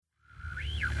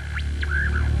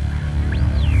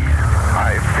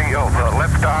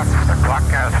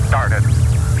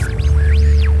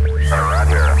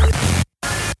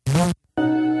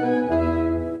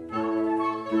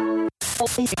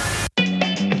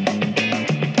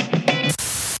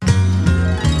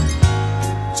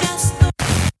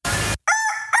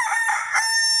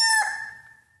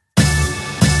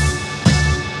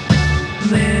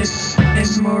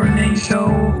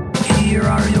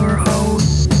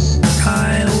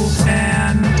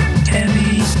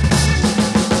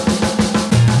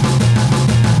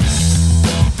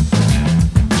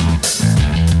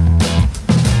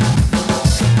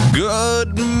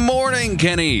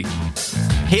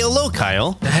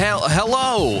Kyle.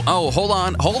 Hello. Oh, hold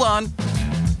on.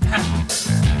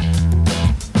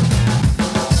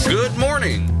 Good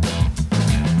morning.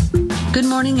 Good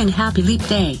morning and happy leap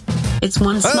day. It's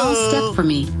one small step for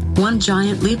me, one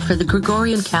giant leap for the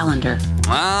Gregorian calendar.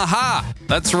 Aha!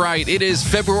 That's right. It is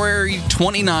February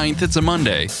 29th. It's a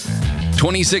Monday.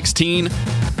 2016.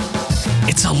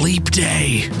 It's a leap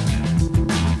day.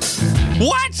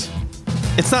 What?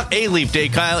 It's not a leap day,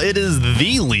 Kyle. It is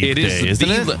the leap day, isn't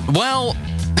it? Well,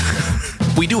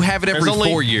 we do have it every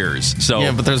 4 years. So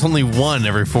yeah, but there's only one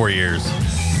every 4 years.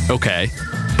 Okay.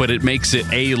 But it makes it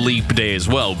a leap day as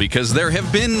well, because there have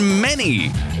been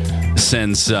many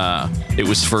since it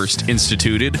was first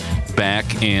instituted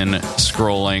back in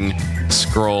scrolling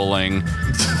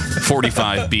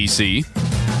 45 BC.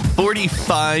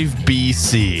 45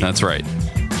 BC. That's right.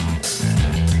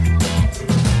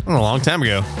 A long time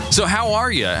ago. So how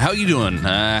are you? How you doing?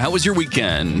 How was your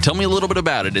weekend? Tell me a little bit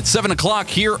about it. It's 7 o'clock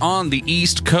here on the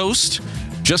East Coast.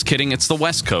 Just kidding. It's the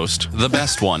West Coast, the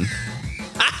best one.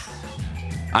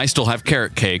 I still have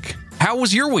carrot cake. How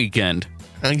was your weekend?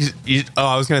 I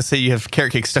was going to say you have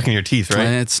carrot cake stuck in your teeth, right?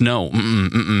 It's not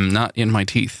in my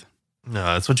teeth. No,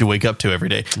 that's what you wake up to every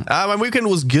day. My weekend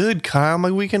was good, Kyle.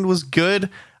 My weekend was good.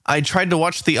 I tried to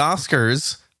watch the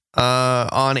Oscars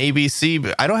on ABC,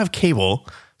 but I don't have cable.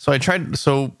 So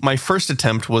So my first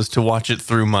attempt was to watch it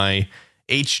through my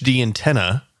HD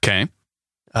antenna. Okay.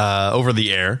 Over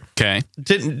the air. Okay.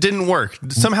 Didn't work.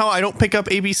 Somehow I don't pick up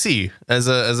ABC as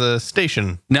a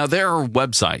station. Now there are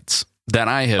websites that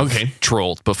I have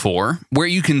trolled before where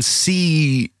you can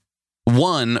see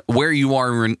where you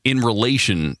are in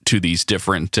relation to these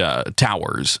different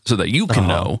towers, so that you can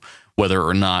know whether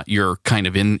or not you're kind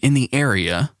of in the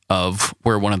area of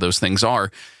where one of those things are.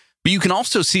 But you can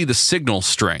also see the signal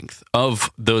strength of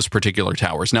those particular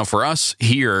towers. Now, for us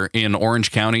here in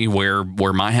Orange County, where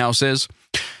my house is,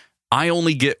 I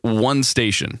only get one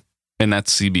station, and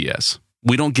that's CBS.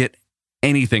 We don't get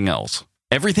anything else.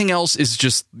 Everything else is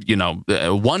just, 1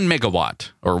 megawatt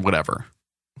or whatever.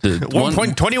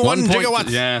 1.21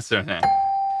 gigawatts. Yeah, sir.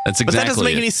 That's exactly. But that doesn't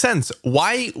make any sense.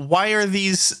 Why are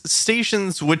these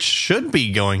stations, which should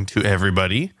be going to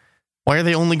everybody, why are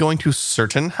they only going to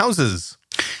certain houses?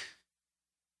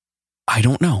 I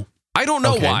don't know.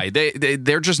 Why.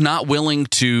 They're just not willing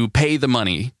to pay the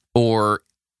money or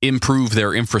improve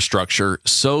their infrastructure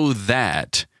so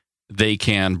that they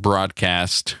can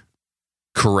broadcast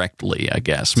correctly, I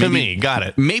guess. Got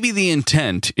it. Maybe the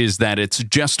intent is that it's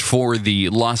just for the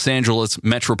Los Angeles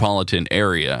metropolitan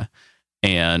area,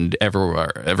 and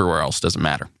everywhere else doesn't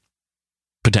matter,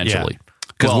 potentially.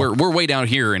 Because we're way down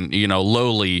here in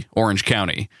lowly Orange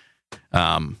County.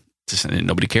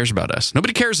 Nobody cares about us.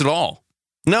 Nobody cares at all.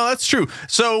 No, that's true.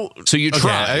 So you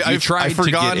tried. You tried to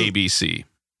get ABC.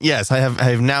 Yes, I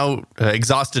have now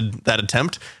exhausted that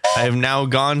attempt. I have now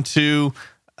gone to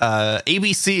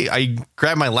ABC. I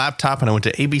grabbed my laptop and I went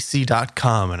to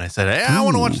abc.com and I said, hey, I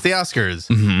want to watch the Oscars.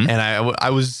 Mm-hmm. And I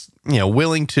was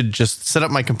willing to just set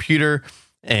up my computer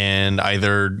and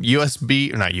either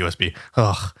HDMI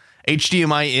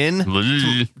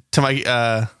in to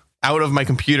my out of my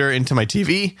computer into my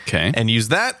TV and use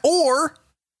that, or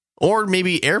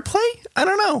maybe AirPlay. I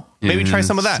don't know. Maybe try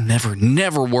some of that.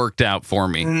 Never worked out for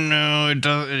me. No, it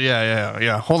doesn't.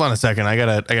 Yeah. Hold on a second. I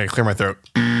gotta clear my throat.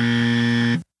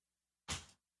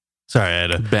 Sorry, I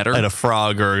had a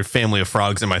frog or a family of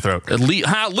frogs in my throat.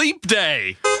 Leap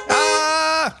day.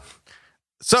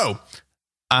 So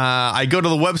I go to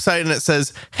the website and it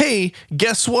says, hey,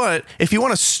 guess what? If you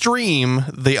want to stream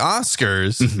the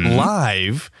Oscars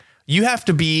live, you have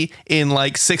to be in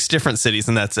like 6 different cities,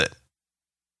 and that's it.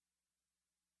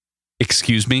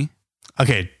 Excuse me?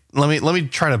 Okay, let me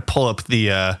try to pull up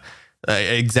the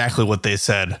exactly what they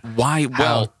said. Why?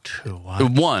 Well,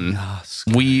 one,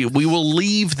 we will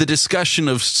leave the discussion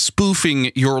of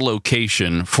spoofing your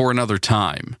location for another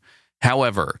time.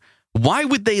 However, why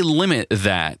would they limit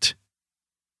that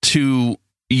to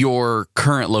your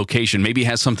current location? Maybe it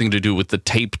has something to do with the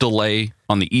tape delay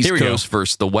on the East Coast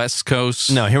versus the West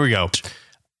Coast. No, here we go.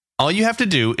 All you have to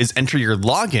do is enter your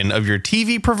login of your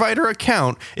TV provider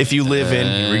account if you live in,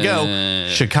 here we go,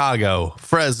 Chicago,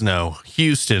 Fresno,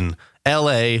 Houston,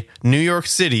 LA, New York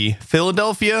City,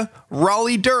 Philadelphia,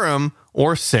 Raleigh-Durham,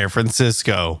 or San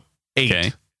Francisco. 8.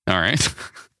 Okay. All right.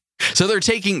 So they're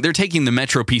taking the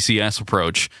Metro PCS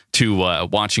approach to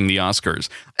watching the Oscars.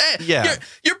 Yeah.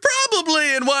 You're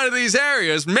probably in one of these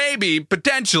areas. Maybe,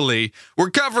 potentially,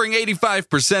 we're covering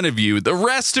 85% of you. The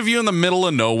rest of you in the middle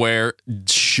of nowhere,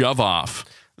 shove off.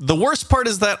 The worst part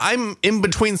is that I'm in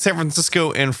between San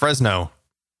Francisco and Fresno.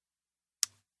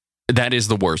 That is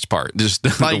the worst part. Just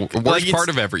the worst part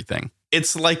of everything.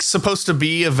 It's like supposed to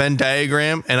be a Venn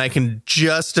diagram, and I can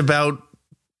just about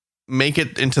make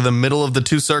it into the middle of the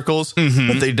two circles,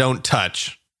 but they don't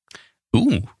touch.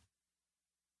 Ooh.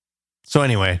 So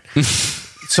anyway,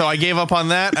 so I gave up on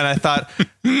that, and I thought,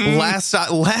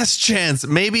 last chance.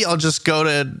 Maybe I'll just go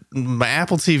to my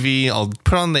Apple TV. I'll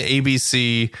put on the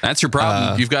ABC. That's your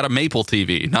problem. You've got a Maple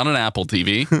TV, not an Apple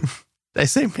TV. Did I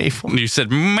say Maple? You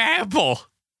said Maple.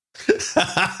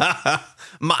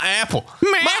 My Apple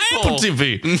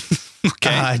TV.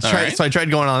 Okay. So I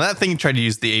tried going on that thing. Tried to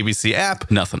use the ABC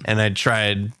app. Nothing. And I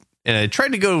tried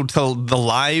to go to the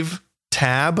live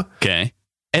tab. Okay.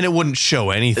 And it wouldn't show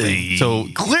anything. So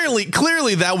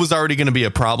clearly that was already going to be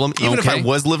a problem, even if I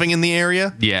was living in the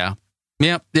area. Yeah.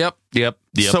 Yep.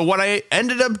 So what I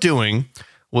ended up doing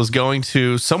was going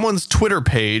to someone's Twitter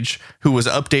page who was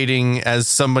updating as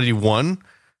somebody won.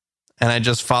 And I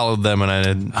just followed them, and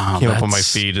I came up on my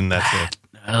feed, and that's it.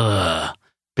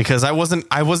 Because I wasn't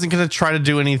going to try to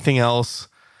do anything else,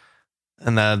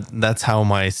 and that's how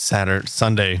my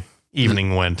Sunday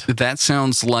evening went. That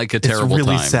sounds like a terrible time. It's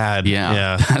really sad.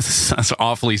 Yeah. That's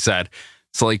awfully sad.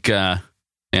 It's like,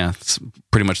 it's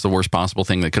pretty much the worst possible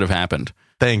thing that could have happened.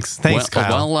 Thanks,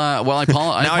 Kyle. I apologize.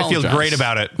 Now I feel great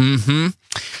about it. Mm-hmm.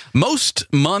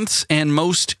 Most months and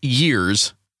most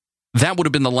years, that would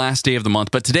have been the last day of the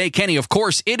month. But today, Kenny, of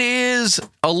course, it is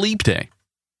a leap day.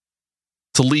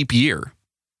 It's a leap year.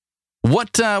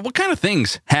 What kind of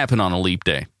things happen on a leap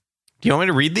day? Do you want me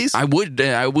to read these? I would.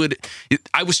 I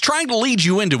was trying to lead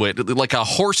you into it like a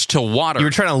horse to water. You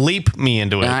were trying to leap me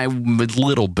into it. A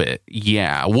little bit,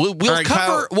 yeah. We'll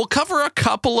cover a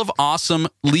couple of awesome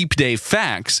leap day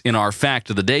facts in our Fact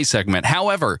of the Day segment.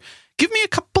 However, give me a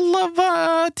couple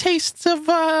of tastes of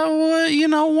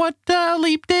what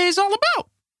leap day is all about.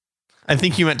 I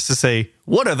think you meant to say,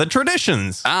 what are the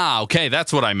traditions? Okay,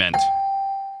 that's what I meant.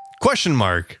 Question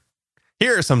mark.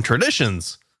 Here are some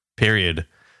traditions. Period.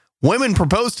 Women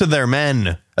propose to their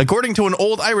men. According to an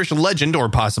old Irish legend, or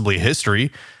possibly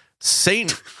history,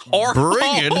 Saint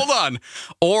Brigid... Hold on.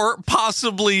 Or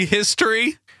possibly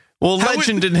history? Well,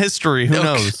 legend and history. Who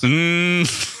knows?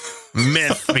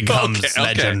 Myth becomes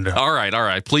legend. All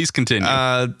right. Please continue.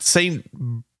 Saint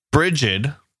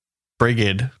Brigid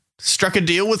struck a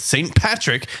deal with Saint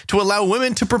Patrick to allow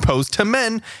women to propose to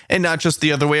men, and not just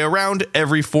the other way around,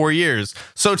 every 4 years.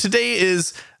 So today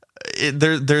is...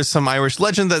 There's some Irish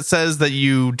legend that says that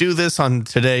you do this on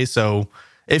today. So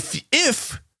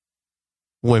if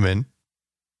women,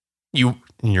 you're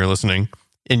listening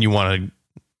and you want to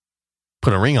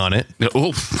put a ring on it.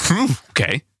 Oh,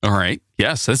 okay. All right.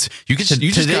 Yes. That's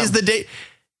today's the day.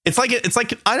 It's like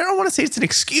I don't want to say it's an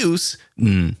excuse,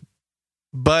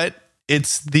 but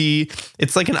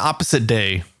it's like an opposite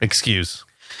day excuse,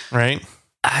 right?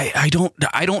 I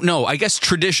don't know. I guess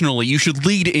traditionally, you should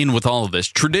lead in with all of this.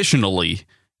 Traditionally,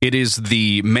 it is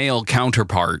the male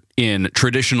counterpart in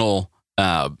traditional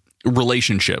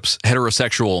relationships,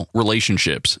 heterosexual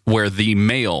relationships, where the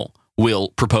male will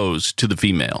propose to the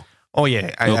female. Oh,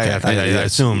 yeah. I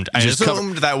assumed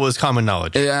that was common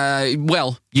knowledge.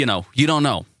 Well, you don't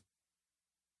know.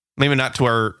 Maybe not to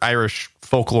our Irish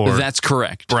folklore. That's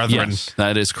correct. Brethren. Yes,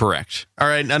 that is correct. All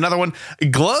right, another one.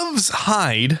 Gloves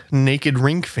hide naked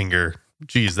ring finger.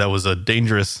 Geez, that was a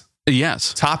dangerous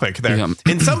topic there. Yeah.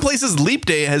 In some places, Leap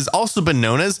Day has also been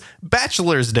known as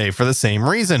Bachelor's Day for the same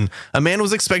reason. A man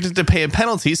was expected to pay a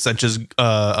penalty, such as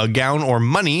a gown or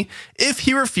money, if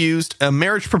he refused a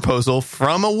marriage proposal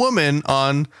from a woman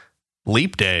on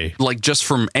Leap Day. Like just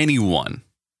from anyone.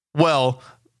 Well...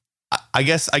 I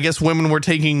guess women were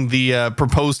taking the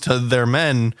propose to their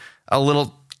men a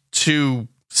little too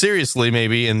seriously,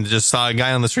 maybe, and just saw a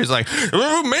guy on the street like,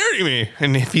 "Oh, marry me,"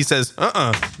 and if he says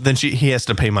then he has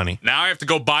to pay money. Now I have to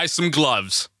go buy some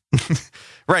gloves.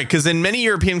 Right, because in many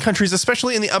European countries,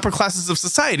 especially in the upper classes of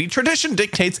society, tradition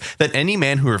dictates that any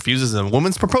man who refuses a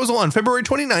woman's proposal on February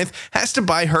 29th has to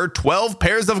buy her 12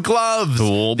 pairs of gloves.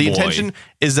 Oh, the intention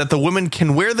is that the woman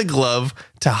can wear the glove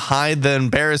to hide the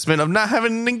embarrassment of not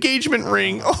having an engagement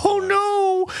ring. Oh,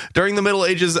 no. During the Middle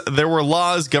Ages, there were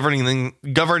laws governing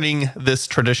this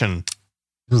tradition.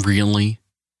 Really?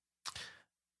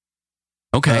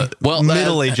 Okay. Well,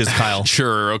 Middle Ages, Kyle.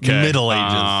 Sure. Okay. Middle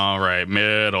Ages. All right.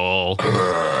 Middle.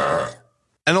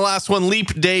 And the last one,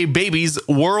 Leap Day Babies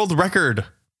World Record.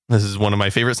 This is one of my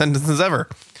favorite sentences ever.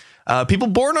 People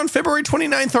born on February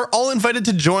 29th are all invited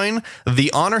to join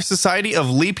the Honor Society of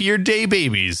Leap Year Day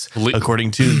Babies.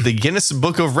 According to the Guinness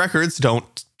Book of Records,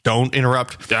 don't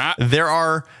interrupt. There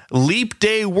are Leap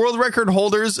Day World Record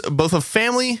holders, both of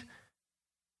family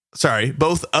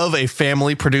both of a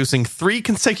family producing 3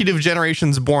 consecutive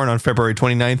generations born on February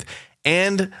 29th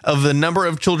and of the number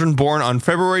of children born on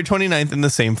February 29th in the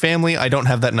same family. I don't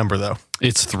have that number, though.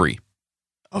 It's 3.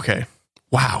 Okay.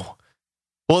 Wow.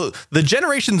 Well, the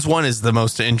generations one is the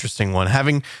most interesting one.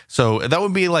 So that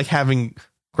would be like having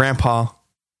grandpa,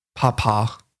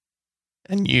 papa,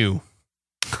 and you.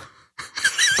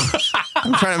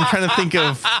 I'm trying to think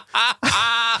of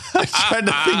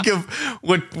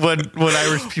what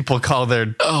Irish people call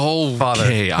their father.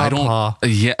 Okay, I don't.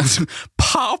 Yeah,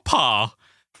 papa.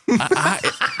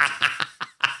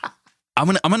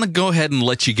 I'm gonna go ahead and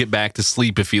let you get back to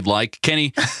sleep if you'd like,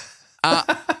 Kenny.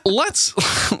 Let's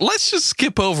just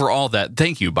skip over all that.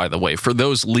 Thank you, by the way, for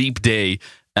those Leap Day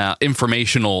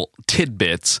informational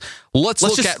tidbits. Let's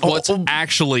look at what's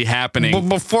actually happening.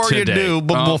 Before today. you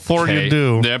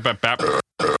do,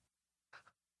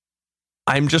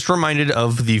 I'm just reminded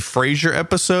of the Frasier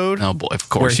episode. Oh boy, of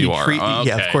course you are.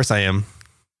 Yeah, of course I am.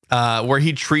 Where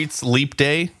he treats Leap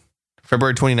Day,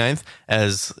 February 29th,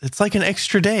 as it's like an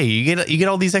extra day. You get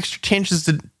all these extra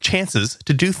chances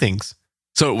to do things.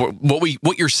 So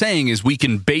what you're saying is we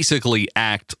can basically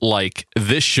act like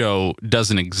this show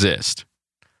doesn't exist.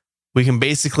 We can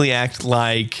basically act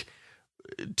like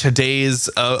today's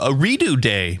a redo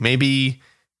day. Maybe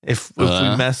if we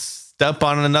messed up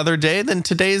on another day, then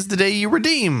today is the day you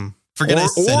redeem. Forget I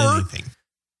said anything.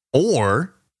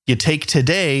 Or you take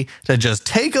today to just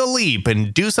take a leap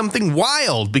and do something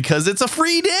wild because it's a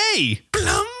free day.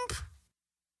 Plump.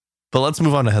 But let's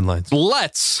move on to headlines.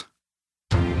 Let's.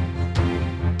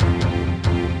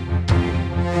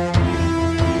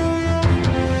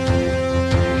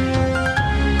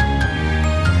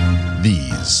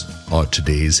 These are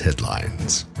today's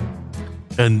headlines.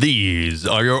 And these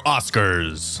are your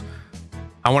Oscars.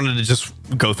 I wanted to just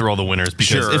go through all the winners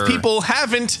because if people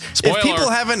haven't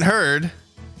heard,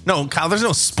 no, Kyle, there's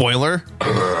no spoiler.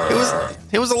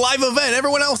 It was a live event.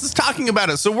 Everyone else is talking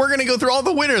about it. So we're going to go through all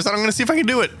the winners and I'm going to see if I can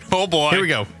do it. Oh boy. Here we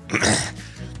go.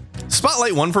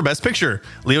 Spotlight won for Best Picture.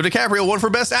 Leo DiCaprio won for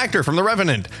Best Actor from The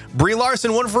Revenant. Brie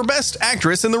Larson won for Best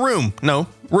Actress in The Room. No,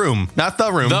 Room, not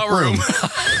The Room. The Room.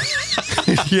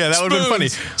 Yeah, that would have been funny.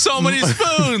 So many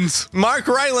spoons. Mark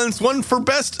Rylance won for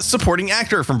Best Supporting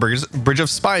Actor from Bridge of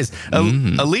Spies.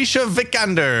 Alicia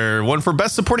Vikander won for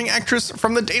Best Supporting Actress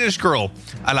from The Danish Girl.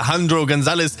 Alejandro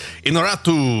Gonzalez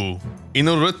Inarritu.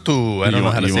 I don't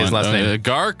know how to say his last name.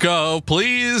 Garco,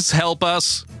 please help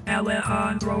us.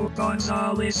 Alejandro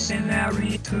Gonzalez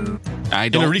Inarritu. I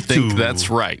don't think that's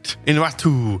right.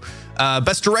 Inarritu.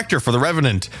 Best Director for The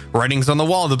Revenant. Writings on the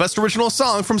Wall, the Best Original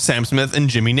Song from Sam Smith and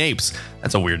Jimmy Napes.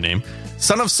 That's a weird name.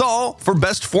 Son of Saul for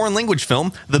Best Foreign Language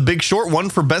Film. The Big Short won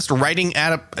for Best Writing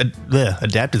Adapted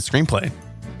Screenplay.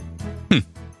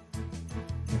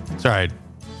 Sorry,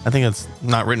 I think that's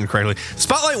not written correctly.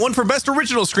 Spotlight won for Best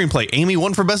Original Screenplay. Amy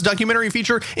won for Best Documentary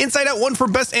Feature. Inside Out won for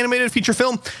Best Animated Feature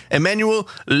Film. Emmanuel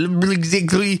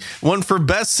won for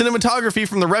Best Cinematography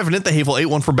from The Revenant. The Hateful Eight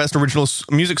won for Best Original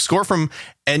Music Score from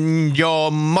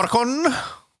Ennio Morricone.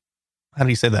 How do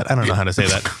you say that? I don't know how to say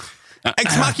that.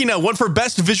 Ex Machina won for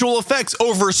Best Visual Effects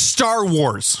over Star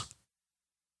Wars.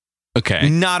 Okay.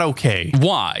 Not okay.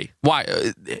 Why?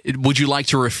 Would you like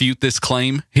to refute this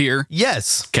claim here?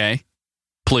 Yes. Okay.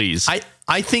 Please.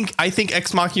 I think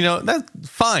Ex Machina, that's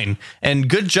fine. And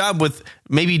good job with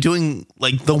maybe doing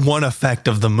like the one effect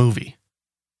of the movie.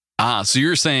 So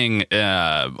you're saying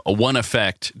one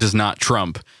effect does not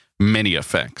trump many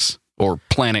effects or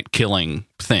planet killing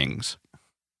things.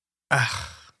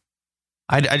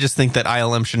 I just think that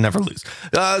ILM should never lose.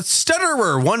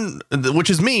 Stutterer won, which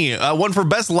is me, won for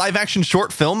Best Live Action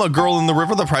Short Film. A Girl in the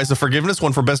River, The Price of Forgiveness,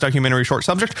 won for Best Documentary Short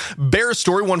Subject. Bear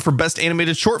Story won for Best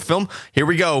Animated Short Film. Here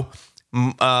we go.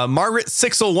 Margaret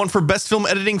Sixel won for Best Film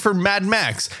Editing for Mad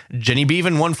Max. Jenny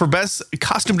Beavan won for Best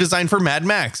Costume Design for Mad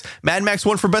Max. Mad Max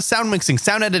won for Best Sound Mixing,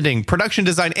 Sound Editing, Production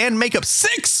Design, and Makeup.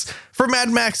 6 for Mad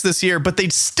Max this year, but they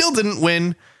still didn't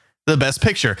win the Best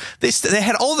Picture. They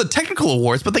had all the technical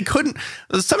awards, but they couldn't.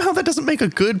 Somehow that doesn't make a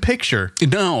good picture.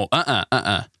 No,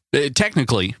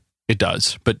 technically it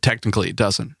does, but technically it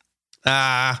doesn't.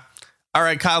 All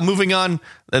right, Kyle, moving on.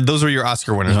 Those are your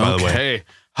Oscar winners, by the way. Okay.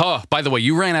 Oh, by the way,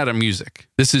 you ran out of music.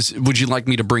 Would you like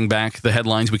me to bring back the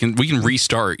headlines? We can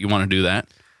restart. You want to do that?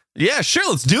 Yeah, sure.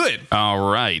 Let's do it.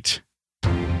 All right.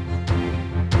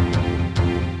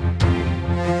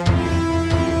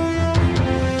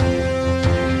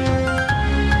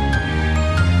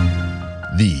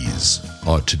 These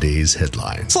are today's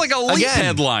headlines. It's like a leap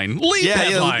headline. Leap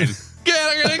headline.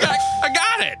 I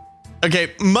got it.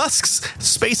 Okay, Musk's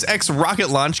SpaceX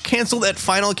rocket launch canceled at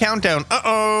final countdown.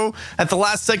 Uh-oh. At the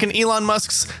last second, Elon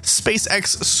Musk's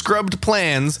SpaceX scrubbed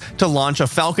plans to launch a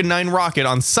Falcon 9 rocket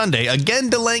on Sunday, again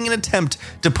delaying an attempt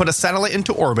to put a satellite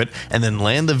into orbit and then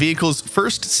land the vehicle's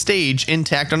first stage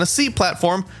intact on a sea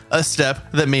platform, a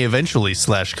step that may eventually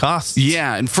slash costs.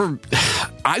 Yeah, and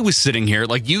I was sitting here,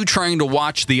 like you trying to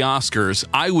watch the Oscars,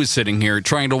 I was sitting here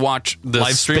trying to watch the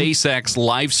SpaceX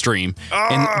live stream,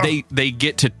 and they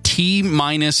get to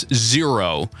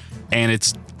T-0, and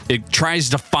it tries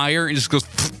to fire and just goes,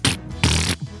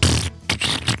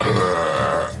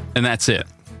 and that's it.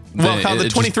 Well, how the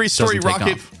 23-story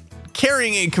rocket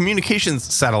carrying a communications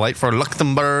satellite for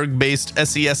Luxembourg-based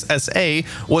SESSA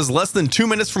was less than 2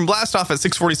 minutes from blastoff at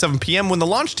 6:47 p.m. when the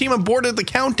launch team aborted the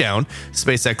countdown,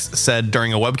 SpaceX said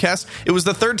during a webcast. It was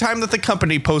the third time that the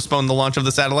company postponed the launch of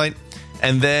the satellite.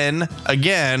 And then,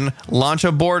 again, launch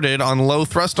aborted on low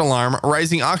thrust alarm,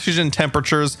 rising oxygen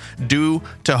temperatures due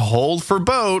to hold for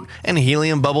boat, and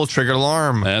helium bubble triggered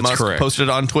alarm. That's Musk correct. Posted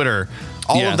on Twitter.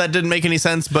 All of that didn't make any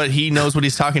sense, but he knows what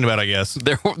he's talking about, I guess.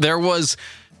 There was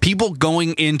people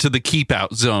going into the keep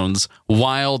out zones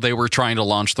while they were trying to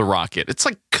launch the rocket. It's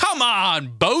like, come on,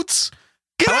 boats,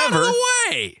 get out of the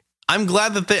way. I'm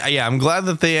glad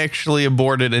that they actually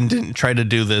aborted and didn't try to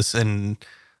do this and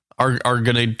are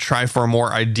going to try for a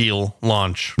more ideal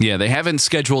launch. Yeah, they haven't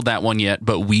scheduled that one yet,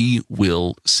 but we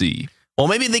will see. Well,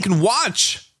 maybe they can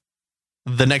watch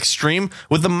the next stream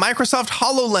with the Microsoft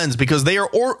HoloLens because they are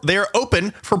open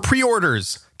for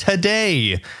pre-orders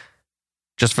today.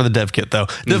 Just for the dev kit, though.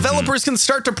 Developers can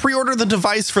start to pre-order the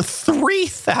device for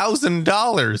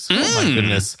 $3,000. Oh, my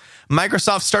goodness.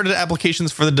 Microsoft started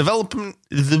applications for the development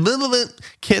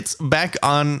kits back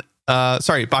in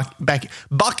October. Back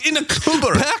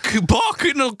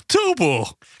in October.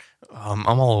 I'm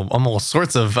all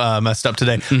sorts of messed up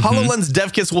today. HoloLens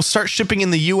dev kits will start shipping in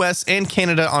the US and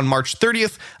Canada on March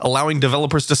 30th, allowing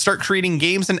developers to start creating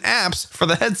games and apps for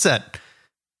the headset.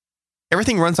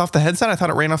 Everything runs off the headset? I thought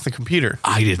it ran off the computer.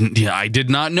 I did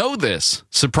not know this.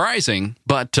 Surprising,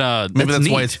 but maybe that's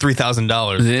why it's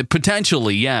 $3,000.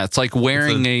 Potentially, yeah. It's like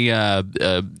wearing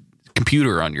a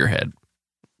computer on your head.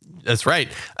 That's right.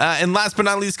 And last but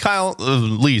not least, Kyle,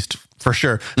 least for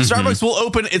sure, Starbucks will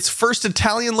open its first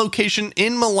Italian location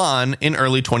in Milan in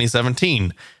early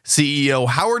 2017. CEO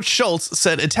Howard Schultz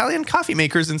said Italian coffee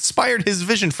makers inspired his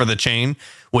vision for the chain,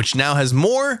 which now has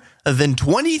more than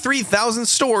 23,000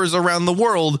 stores around the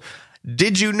world.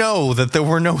 Did you know that there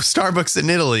were no Starbucks in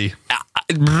Italy?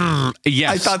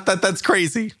 Yes. I thought that's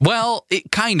crazy. Well,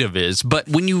 it kind of is. But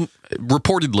when you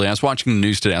reportedly, I was watching the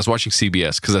news today. I was watching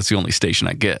CBS because that's the only station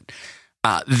I get.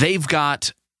 They've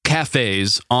got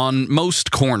cafes on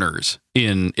most corners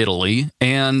in Italy.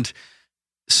 And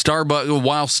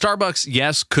while Starbucks,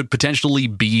 yes, could potentially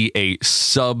be a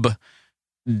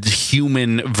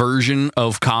human version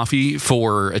of coffee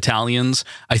for Italians,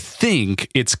 I think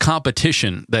it's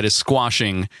competition that is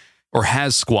squashing or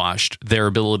has squashed their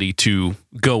ability to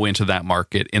go into that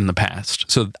market in the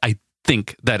past. So I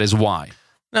think that is why.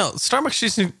 No,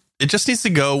 Starbucks just needs to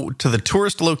go to the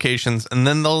tourist locations and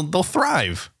then they'll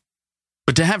thrive.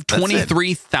 But to have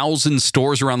 23,000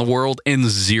 stores around the world and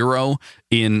 0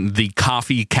 in the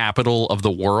coffee capital of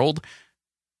the world,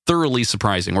 thoroughly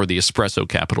surprising, or the espresso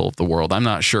capital of the world. I'm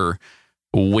not sure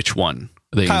which one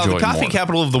they enjoy more. The coffee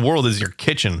capital of the world is your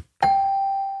kitchen.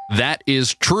 That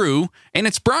is true, and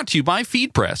it's brought to you by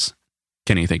FeedPress.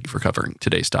 Kenny, thank you for covering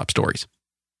today's top stories.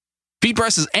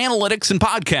 FeedPress is analytics and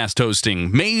podcast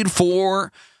hosting made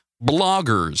for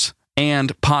bloggers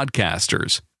and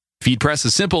podcasters. FeedPress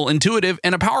is simple, intuitive,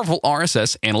 and a powerful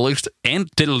RSS analytics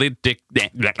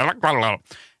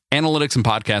and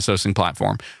podcast hosting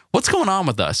platform. What's going on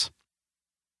with us?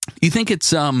 You think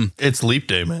it's leap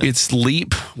day, man. It's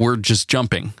leap. We're just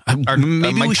jumping.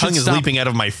 Maybe my tongue is leaping out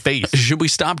of my face. Should we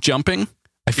stop jumping?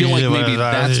 I feel like maybe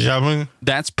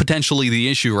that's potentially the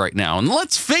issue right now. And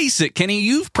let's face it, Kenny,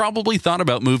 you've probably thought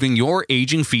about moving your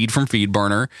aging feed from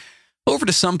FeedBurner over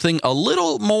to something a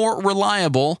little more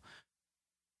reliable.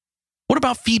 What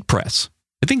about FeedPress?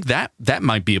 I think that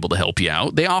might be able to help you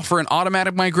out. They offer an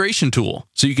automatic migration tool,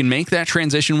 so you can make that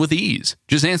transition with ease.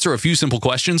 Just answer a few simple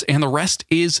questions, and the rest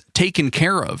is taken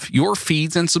care of. Your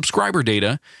feeds and subscriber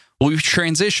data will be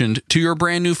transitioned to your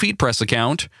brand new FeedPress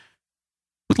account,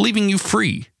 with leaving you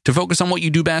free to focus on what you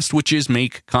do best, which is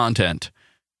make content.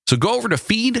 So go over to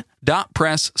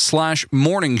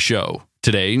feed.press/morningshow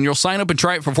today, and you'll sign up and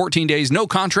try it for 14 days. No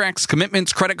contracts,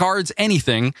 commitments, credit cards,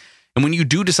 anything. And when you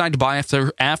do decide to buy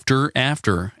after that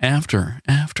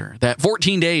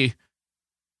 14-day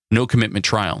no commitment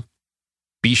trial,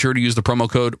 be sure to use the promo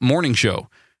code Morning Show.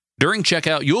 During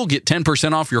checkout, you'll get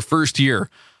 10% off your first year.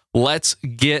 Let's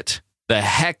get the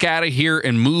heck out of here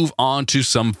and move on to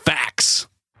some facts.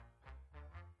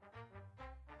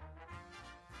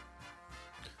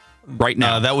 Right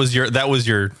now. That was your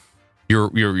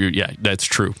yeah, that's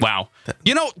true. Wow.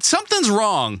 You know, something's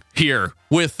wrong here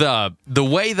with the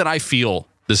way that I feel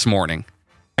this morning.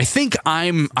 I think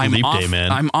I'm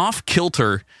off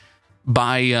kilter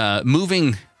by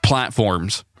moving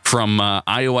platforms from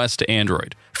iOS to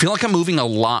Android. I feel like I'm moving a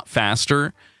lot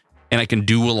faster and I can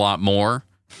do a lot more.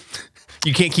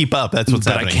 You can't keep up. That's what's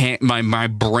happening. I can't. My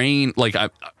brain, like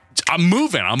I'm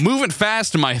moving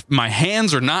fast, and my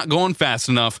hands are not going fast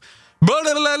enough. Blah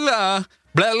blah blah blah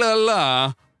blah blah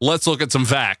blah. Let's look at some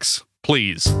facts,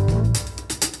 please.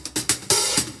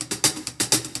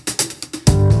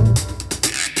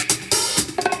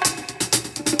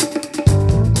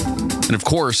 And of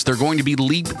course, they're going to be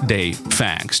leap day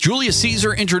facts. Julius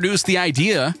Caesar introduced the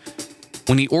idea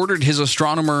when he ordered his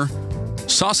astronomer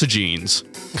sausagenes.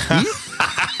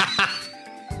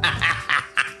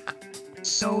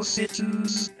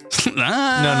 Sausages. No.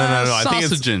 I think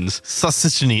it's sausagenes.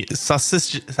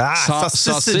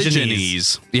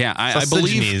 Yeah, I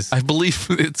believe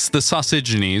it's the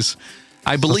sausagenes.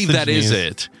 I believe that is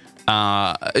it.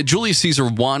 Julius Caesar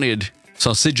wanted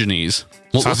sausagenes.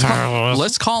 Well,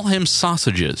 let's call him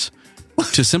sausages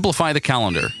to simplify the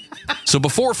calendar. So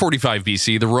before 45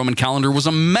 BC, the Roman calendar was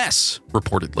a mess,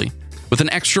 reportedly, with an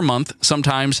extra month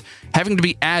sometimes having to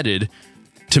be added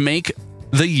to make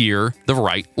the year the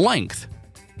right length.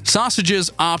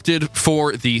 Sausages opted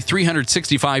for the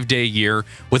 365-day year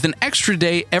with an extra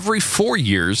day every 4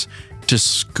 years to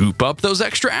scoop up those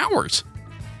extra hours.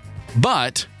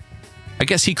 But I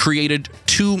guess he created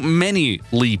too many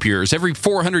leap years. Every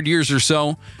 400 years or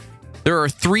so, there are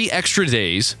 3 extra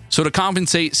days. So to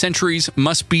compensate, centuries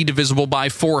must be divisible by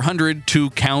 400 to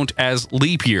count as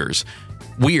leap years.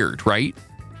 Weird, right?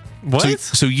 What?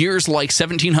 So years like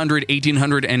 1700,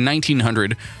 1800, and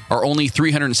 1900 are only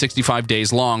 365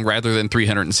 days long rather than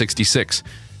 366.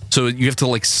 So you have to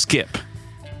like skip.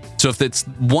 So if it's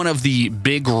one of the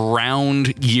big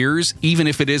round years, even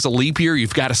if it is a leap year,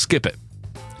 you've got to skip it.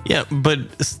 Yeah, but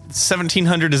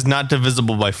 1700 is not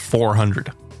divisible by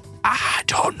 400. I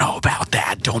don't know about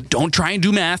that. Don't try and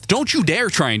do math. Don't you dare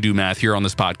try and do math here on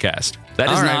this podcast.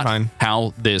 That is not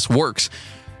how this works.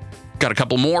 Got a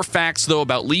couple more facts, though,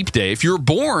 about Leap Day. If you're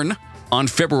born on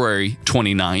February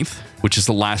 29th, which is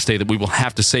the last day that we will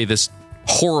have to say this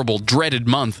horrible, dreaded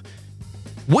month,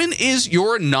 when is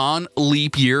your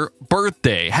non-leap year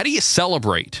birthday? How do you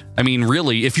celebrate? I mean,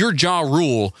 really, if you're Ja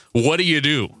Rule, what do you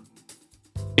do?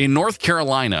 In North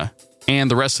Carolina and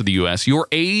the rest of the U.S., your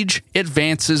age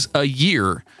advances a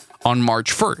year on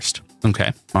March 1st.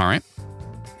 Okay, all right.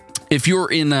 If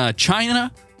you're in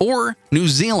China or New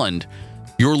Zealand,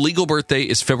 your legal birthday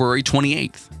is February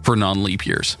 28th for non-leap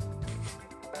years.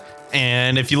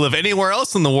 And if you live anywhere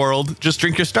else in the world, just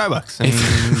drink your Starbucks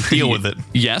and deal with it.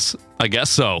 Yes, I guess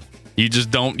so. You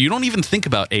don't even think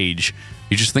about age.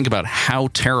 You just think about how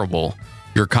terrible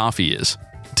your coffee is.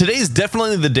 Today's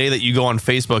definitely the day that you go on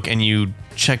Facebook and you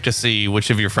check to see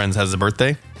which of your friends has a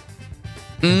birthday.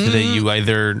 Today you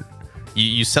either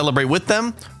you celebrate with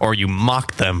them or you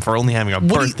mock them for only having a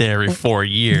birthday every 4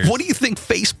 years. What do you think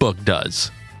Facebook does?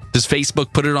 Does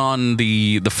Facebook put it on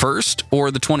the 1st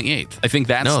or the 28th? I think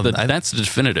that's the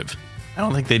definitive. I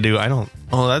don't think they do.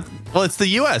 Well, it's the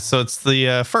US, so it's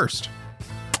the 1st.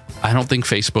 I don't think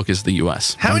Facebook is the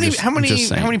US. How many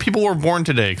people were born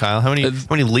today, Kyle? How many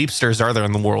leapsters are there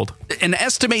in the world? An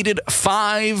estimated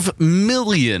 5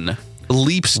 million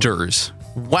leapsters.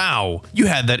 Wow, you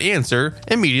had that answer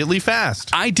immediately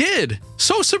fast. I did.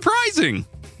 So surprising.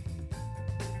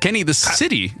 Kenny, the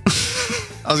city.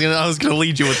 I was gonna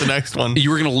lead you with the next one. You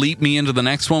were gonna leap me into the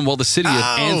next one? Well, the city of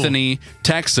Anthony,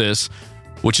 Texas,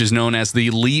 which is known as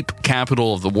the leap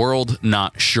capital of the world,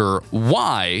 not sure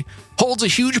why, holds a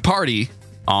huge party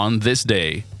on this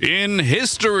day in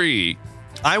history.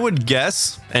 I would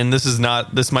guess, and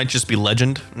this might just be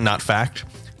legend, not fact,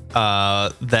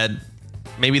 that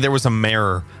maybe there was a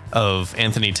mayor of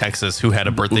Anthony, Texas, who had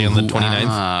a birthday on the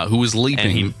 29th. Who was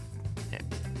leaping.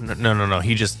 No.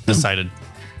 He just decided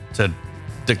to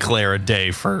declare a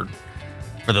day for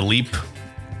the leap.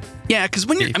 Yeah, because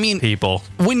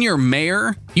when you're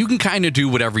mayor, you can kind of do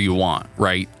whatever you want,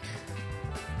 right?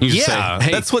 You say,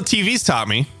 hey, that's what TV's taught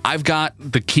me. I've got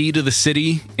the key to the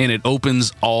city, and it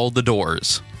opens all the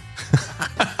doors.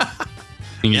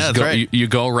 And you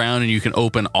go around, and you can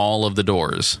open all of the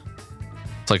doors.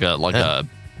 It's like a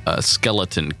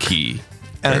skeleton key.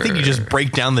 And I think you just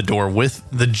break down the door with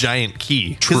the giant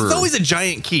key. Because it's always a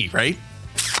giant key, right?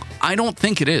 I don't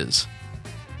think it is.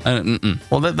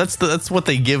 Well, that's what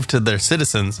they give to their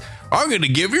citizens. I'm going to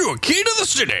give you a key to the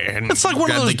city. And it's like one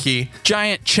of those key.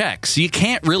 Giant checks. You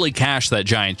can't really cash that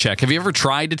giant check. Have you ever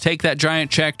tried to take that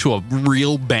giant check to a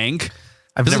real bank?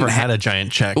 I've never had a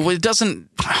giant check. Well, it doesn't.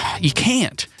 You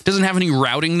can't. It doesn't have any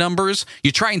routing numbers.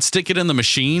 You try and stick it in the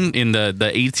machine in the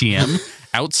ATM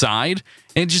outside,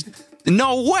 and just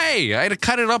no way. I had to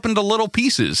cut it up into little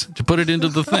pieces to put it into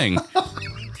the thing.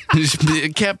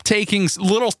 It kept taking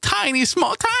little tiny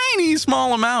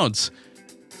small amounts.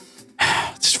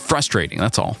 It's frustrating.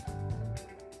 That's all.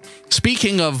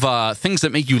 Speaking of things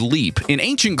that make you leap, in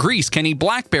ancient Greece, Kenny,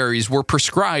 blackberries were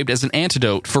prescribed as an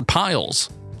antidote for piles.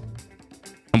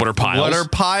 And what are piles? What are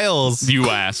piles? You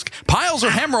ask. Piles are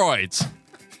hemorrhoids.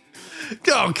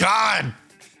 Oh God,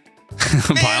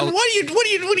 man! What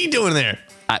are you doing there?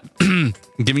 I'm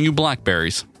giving you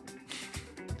blackberries.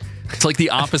 It's like the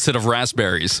opposite of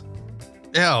raspberries.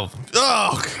 Oh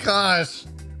gosh.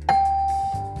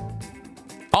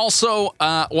 Also,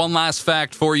 one last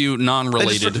fact for you,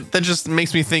 non-related. That just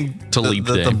makes me think to leap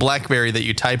day. The BlackBerry that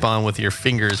you type on with your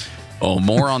fingers. Oh,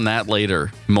 more on that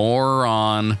later.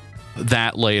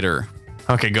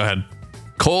 Okay, go ahead.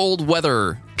 Cold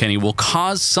weather, Kenny, will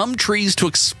cause some trees to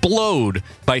explode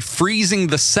by freezing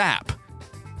the sap.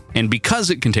 And because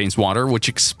it contains water, which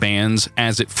expands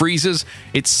as it freezes,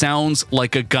 it sounds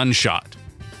like a gunshot.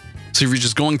 So if you're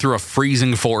just going through a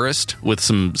freezing forest with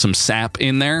some sap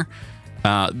in there,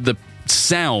 the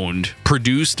sound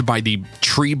produced by the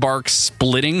tree bark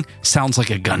splitting sounds like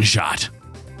a gunshot.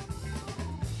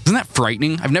 Isn't that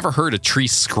frightening? I've never heard a tree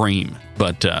scream,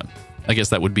 but I guess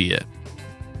that would be it.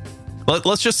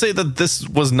 Let's just say that this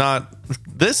was not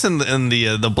this and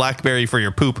the BlackBerry for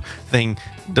your poop thing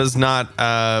does not.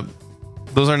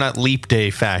 Those are not leap day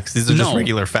facts. These are just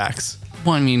regular facts.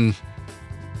 Well, I mean,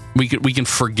 we can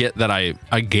forget that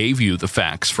I gave you the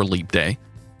facts for leap day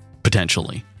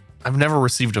potentially. I've never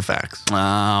received a fax.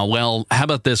 Well, how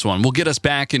about this one? We'll get us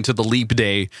back into the leap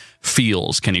day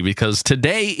feels, Kenny, because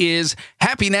today is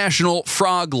Happy National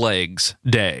Frog Legs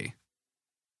Day.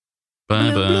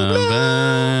 Ba, ba,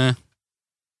 ba.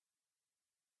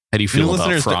 How do you feel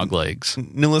about frog legs?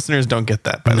 New listeners don't get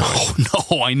that, by the way.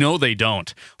 No, I know they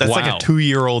don't. That's like a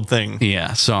 2-year-old thing.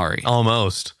 Yeah, sorry.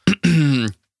 Almost.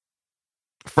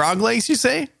 Frog legs, you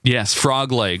say? Yes,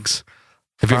 frog legs.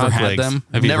 Have you ever had them?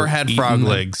 I've never had frog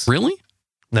legs. Really?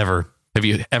 Never. Have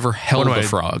you ever held a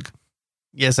frog?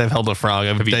 Yes, I've held a frog.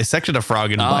 I've dissected a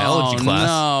frog in biology class.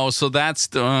 No, so that's...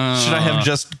 Should I have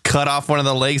just cut off one of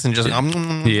the legs and just...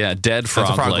 Yeah, dead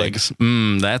frog legs.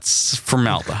 That's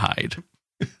formaldehyde.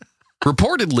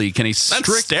 Reportedly, can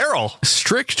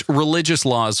strict religious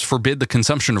laws forbid the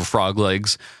consumption of frog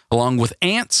legs, along with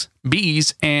ants,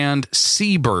 bees, and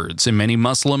seabirds in many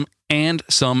Muslim and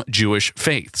some Jewish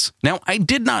faiths. Now, I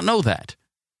did not know that.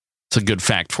 It's a good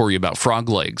fact for you about frog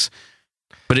legs.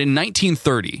 But in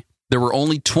 1930, there were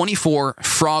only 24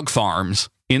 frog farms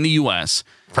in the U.S.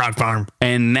 Frog farm.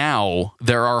 And now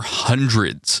there are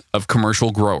hundreds of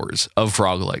commercial growers of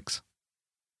frog legs.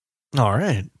 All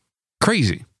right.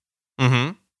 Crazy.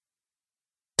 Mm-hmm.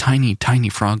 Tiny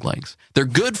frog legs. They're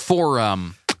good for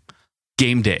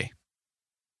game day.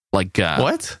 Like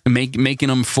what? Making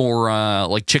them for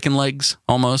like chicken legs,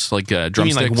 almost like drumsticks. You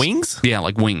mean like wings? Yeah,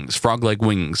 like wings, frog leg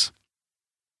wings.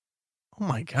 Oh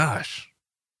my gosh!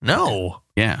 No.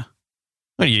 Yeah.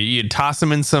 What, you toss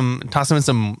them in some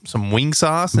wing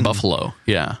sauce and buffalo.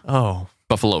 Yeah. Oh,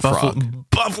 buffalo frog.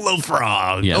 Buffalo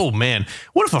frog. Yeah. Oh man,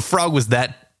 what if a frog was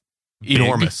that big?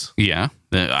 Enormous? Yeah.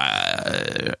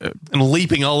 And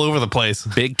leaping all over the place.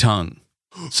 Big tongue.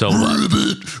 So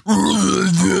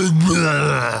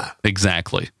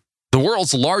exactly. The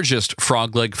world's largest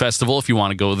frog leg festival, if you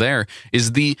want to go there,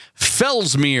 is the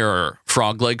Fellsmere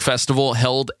Frog Leg Festival,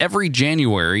 held every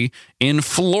January in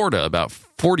Florida. About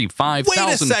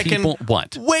 45,000 people.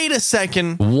 What? Wait a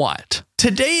second. What?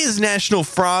 Today is National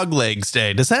Frog Legs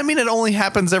Day. Does that mean it only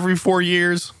happens every 4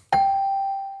 years?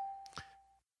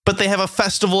 But they have a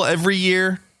festival every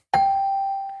year?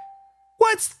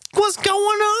 What's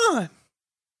going on?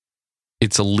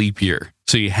 It's a leap year,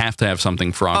 so you have to have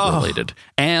something frog related.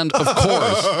 And of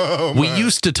course, we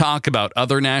used to talk about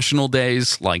other national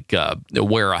days like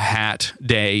wear a hat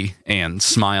day and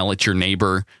smile at your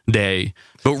neighbor day.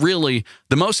 But really,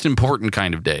 the most important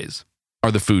kind of days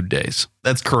are the food days.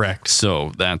 That's correct.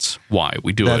 So that's why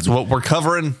we do it. That's what we're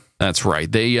covering. That's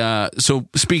right. They so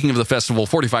speaking of the festival,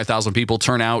 45,000 people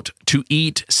turn out to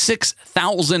eat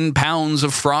 6,000 pounds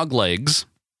of frog legs.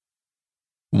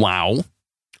 Wow.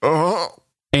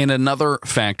 And another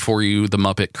fact for you, the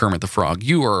Muppet Kermit the Frog,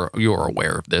 you are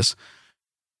aware of this,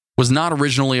 was not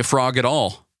originally a frog at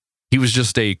all. He was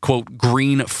just a, quote,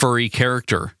 green furry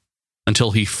character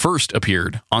until he first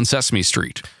appeared on Sesame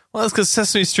Street. Well, that's because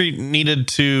Sesame Street needed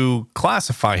to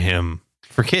classify him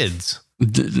for kids.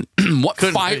 What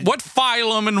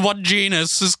phylum and what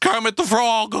genus is Kermit the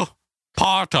Frog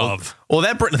part of? Well,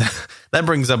 that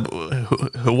brings up,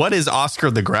 what is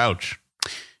Oscar the Grouch?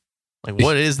 Like,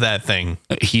 what is that thing?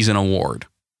 He's an award.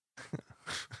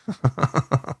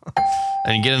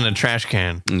 And you get in a trash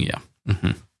can. Yeah.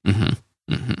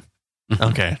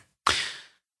 Okay.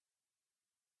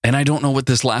 And I don't know what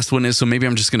this last one is, so maybe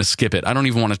I'm just going to skip it. I don't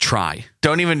even want to try.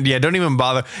 Don't even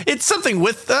bother. It's something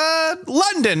with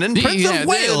London and Prince of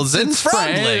Wales and frog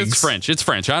legs. It's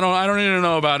French. I don't need to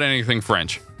know about anything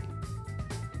French.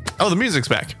 Oh, the music's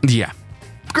back. Yeah.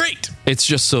 Great. It's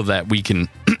just so that we can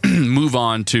move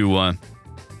on to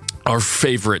our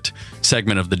favorite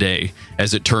segment of the day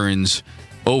as it turns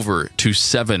over to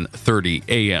 7:30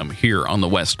 a.m. here on the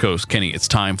West Coast. Kenny, it's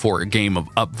time for a game of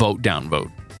upvote,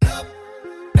 downvote.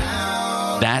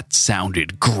 That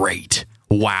sounded great.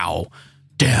 Wow.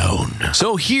 Down.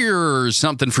 So here's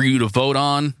something for you to vote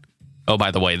on. Oh, by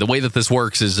the way that this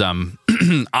works is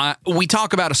we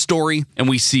talk about a story and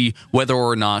we see whether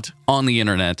or not on the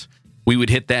internet we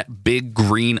would hit that big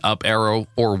green up arrow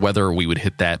or whether we would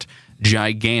hit that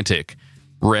gigantic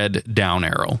red down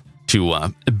arrow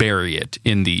to bury it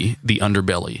in the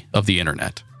underbelly of the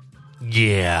internet.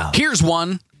 Yeah. Here's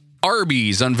one.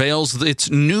 Arby's unveils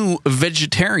its new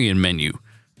vegetarian menu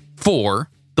for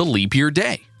the leap year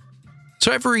day.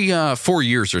 So every 4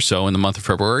 years or so in the month of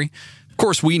February, of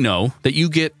course, we know that you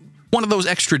get one of those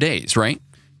extra days, right?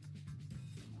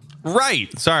 Right.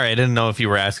 Sorry, I didn't know if you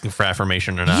were asking for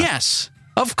affirmation or not. Yes,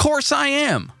 of course I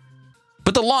am.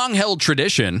 But the long-held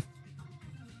tradition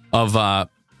of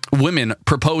women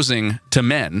proposing to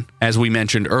men, as we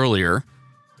mentioned earlier,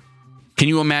 can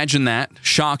you imagine that?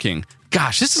 Shocking.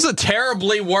 Gosh, this is a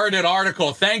terribly worded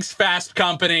article. Thanks, Fast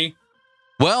Company.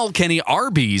 Well, Kenny,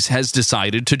 Arby's has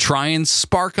decided to try and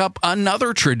spark up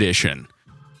another tradition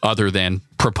other than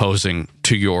proposing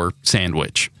to your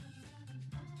sandwich.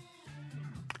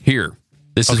 Here,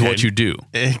 this is what you do.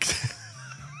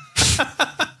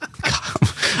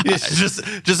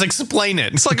 just explain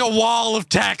it. It's like a wall of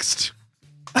text.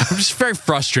 I'm just very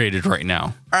frustrated right now.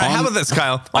 All right, how about this,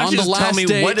 Kyle? Why don't you just tell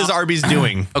me what is Arby's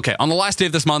doing? Okay, on the last day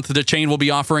of this month, the chain will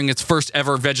be offering its first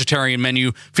ever vegetarian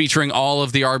menu featuring all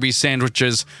of the Arby's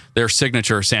sandwiches, their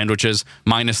signature sandwiches,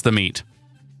 minus the meat.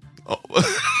 Oh.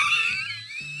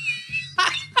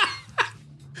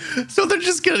 So they're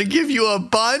just going to give you a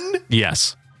bun?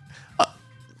 Yes.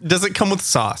 Does it come with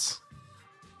sauce?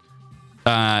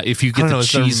 If you get the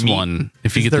cheese one.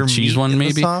 If you get the cheese one,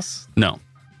 maybe? Sauce? No.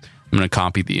 I'm going to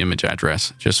copy the image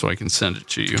address just so I can send it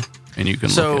to you and you can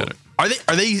look at it.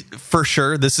 Are they for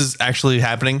sure this is actually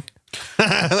happening?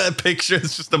 That picture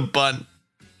is just a bun.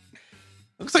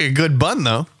 Looks like a good bun,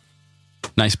 though.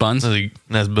 Nice buns.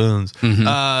 Nice buns.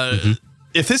 Mm-hmm.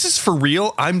 If this is for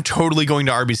real, I'm totally going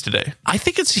to Arby's today. I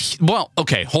think it's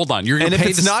okay. Hold on. You're going to pay.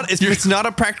 If it's not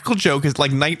a practical joke, it's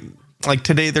like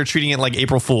today they're treating it like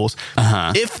April Fools.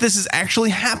 If this is actually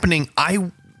happening, I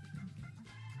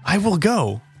will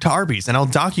go to Arby's and I'll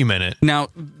document it. Now,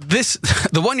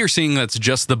 the one you're seeing that's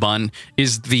just the bun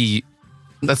is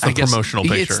that's the promotional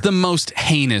picture. It's the most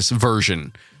heinous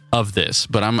version of this,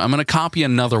 but I'm going to copy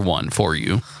another one for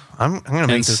you. I'm going to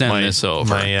make this over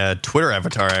my Twitter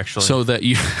avatar, actually. So that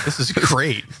you... This is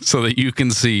great. So that you can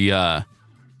see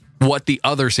what the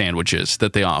other sandwiches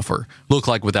that they offer look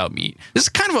like without meat. This is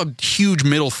kind of a huge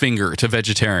middle finger to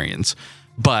vegetarians,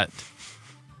 but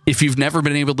if you've never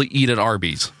been able to eat at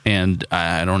Arby's, and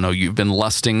I don't know, you've been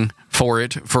lusting for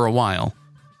it for a while,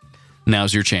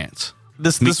 now's your chance.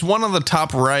 This one on the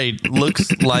top right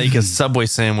looks like a Subway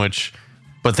sandwich,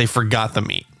 but they forgot the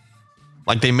meat.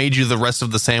 Like they made you the rest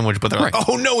of the sandwich, but they're like,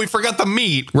 oh no, we forgot the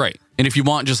meat. Right. And if you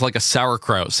want just like a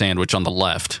sauerkraut sandwich on the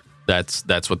left, that's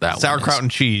what that one is. Sauerkraut and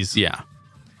cheese. Yeah.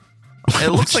 It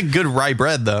looks like good rye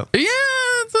bread, though. Yeah,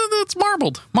 it's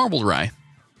marbled rye.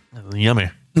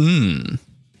 Yummy.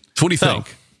 So what do you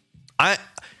think?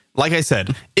 Like I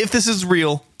said, if this is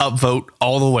real, upvote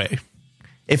all the way.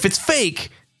 If it's fake,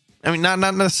 I mean, not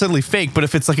necessarily fake, but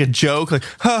if it's like a joke, like,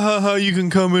 ha, you can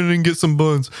come in and get some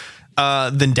buns,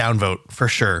 then downvote for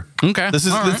sure. Okay. This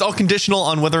is all conditional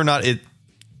on whether or not it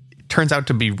turns out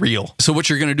to be real. So what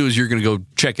you're going to do is you're going to go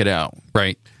check it out,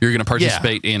 right? You're going to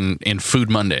participate in Food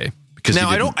Monday because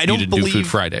now, you didn't do Food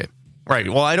Friday. Right.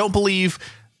 Well, I don't believe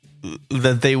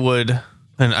that they would,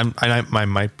 and I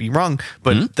might be wrong,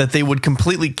 but that they would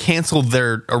completely cancel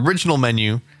their original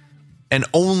menu and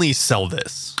only sell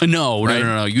this. No, right?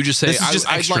 no. You just say, This is just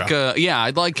I'd extra.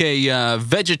 like a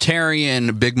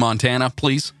vegetarian Big Montana,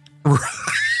 please.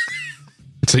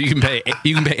 So you can pay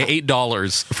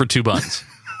 $8 for 2 buns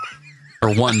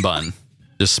or 1 bun,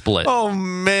 just split. Oh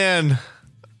man,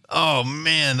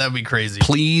 that'd be crazy.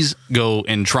 Please go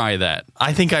and try that.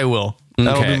 I think I will.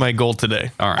 That'll Okay. be my goal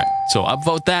today. All right. So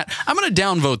upvote that. I'm going to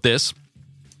downvote this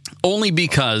only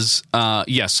because,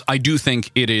 yes, I do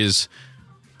think it is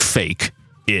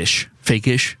fake-ish.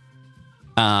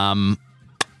 And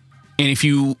if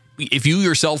you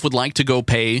yourself would like to go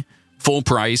pay full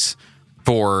price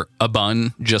for a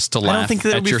bun just to laugh I don't think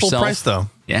that'll at be yourself, full price though.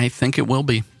 Yeah, I think it will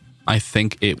be.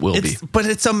 But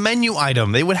it's a menu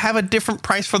item. They would have a different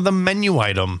price for the menu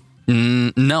item.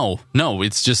 No,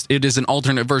 it is an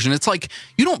alternate version. It's like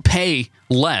you don't pay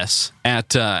less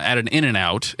at an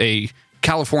In-N-Out, a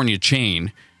California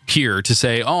chain here, to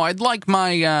say, oh, I'd like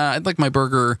my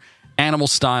burger animal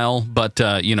style, but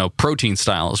protein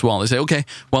style as well. They say, okay,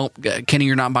 well, Kenny,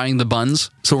 you're not buying the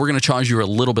buns, so we're going to charge you a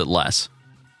little bit less.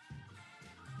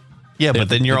 Yeah, but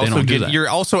then you're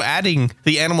also adding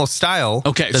the animal style.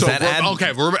 Okay,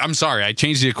 I'm sorry, I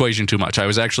changed the equation too much. I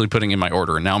was actually putting in my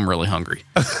order, and now I'm really hungry.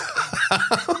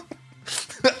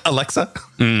 Alexa?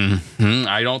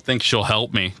 I don't think she'll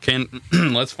help me.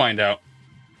 Let's find out.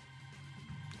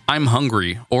 I'm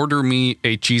hungry. Order me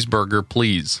a cheeseburger,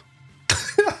 please.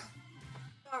 Sorry,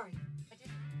 I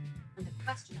didn't understand the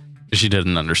question. She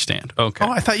didn't understand. Okay.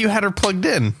 Oh, I thought you had her plugged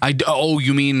in.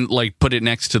 You mean like put it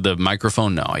next to the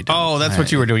microphone? No, I don't. Oh, that's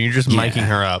what you were doing. You're just miking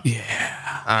her up. Yeah.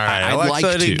 All right. I'd Alexa,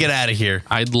 like to get out of here.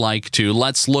 I'd like to.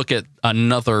 Let's look at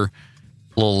another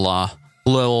little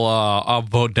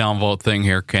upvote downvote thing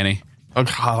here, Kenny.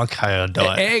 Okay, I'll do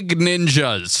it. Egg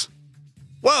Ninjas.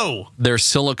 Whoa. They're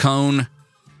silicone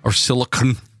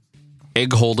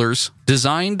egg holders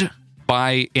designed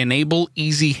to enable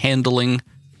easy handling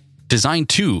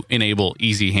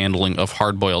of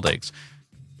hard-boiled eggs.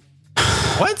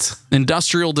 What?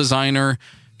 Industrial designer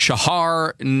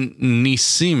Shahar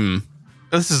Nissim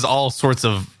This is all sorts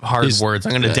of hard words.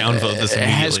 I'm going to downvote this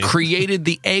immediately. has created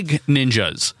the Egg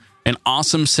Ninjas, an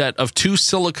awesome set of 2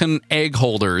 silicone egg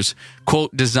holders,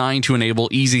 quote, designed to enable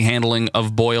easy handling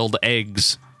of boiled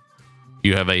eggs.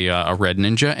 You have a red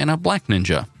ninja and a black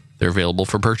ninja. They're available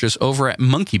for purchase over at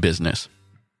Monkey Business.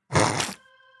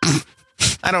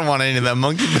 I don't want any of that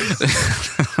monkey business.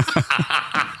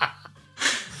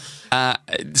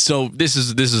 So this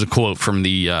is a quote from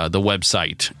the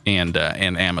website and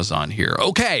Amazon here.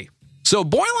 Okay, so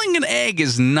boiling an egg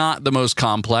is not the most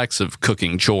complex of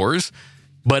cooking chores,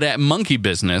 but at Monkey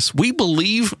Business, we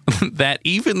believe that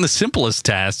even the simplest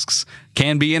tasks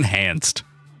can be enhanced.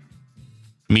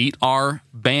 Meet our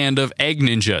band of egg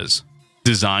ninjas,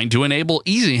 designed to enable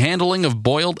easy handling of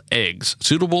boiled eggs,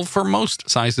 suitable for most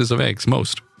sizes of eggs.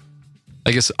 Most.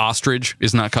 I guess ostrich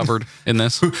is not covered in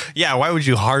this. Yeah, why would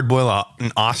you hard boil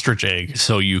an ostrich egg?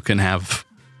 So you can have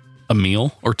a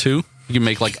meal or two. You can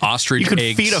make like ostrich You could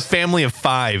eggs. feed a family of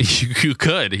 5. You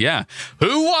could, yeah.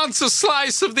 Who wants a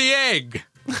slice of the egg?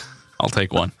 I'll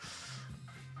take one.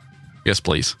 Yes,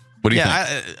 please. What do you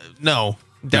think? No.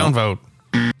 Downvote.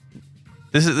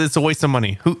 It's a waste of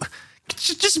money.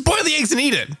 Just boil the eggs and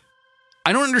eat it.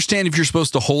 I don't understand if you're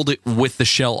supposed to hold it with the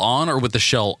shell on or with the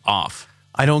shell off.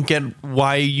 I don't get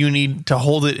why you need to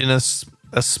hold it in a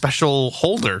special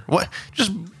holder. What?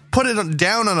 Just put it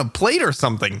down on a plate or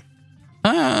something.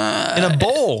 In a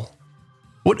bowl.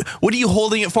 What are you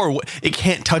holding it for? It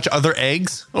can't touch other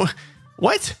eggs?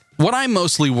 What? What I'm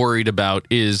mostly worried about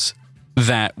is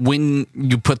that when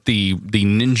you put the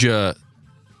ninja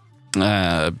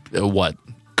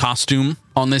costume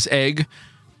on on this egg,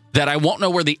 that I won't know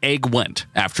where the egg went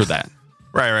after that.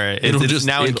 Right. It's just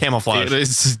now in camouflage.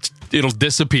 It'll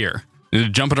disappear. It'll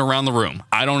jumping around the room.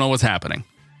 I don't know what's happening.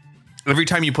 Every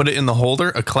time you put it in the holder,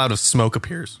 a cloud of smoke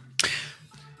appears.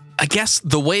 I guess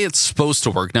the way it's supposed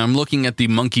to work. Now I'm looking at the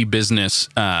Monkey Business.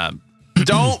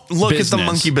 Don't look at the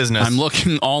Monkey Business. I'm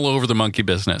looking all over the Monkey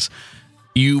Business.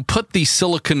 You put the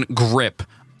silicone grip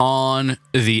on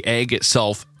the egg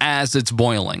itself as it's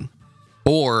boiling,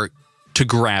 or to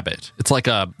grab it. It's like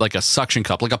a suction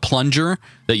cup, like a plunger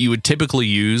that you would typically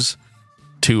use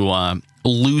to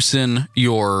loosen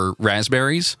your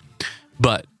raspberries,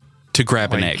 but to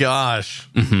grab an egg. Gosh.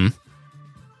 Mm-hmm.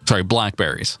 Sorry,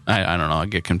 blackberries. I don't know. I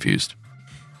get confused.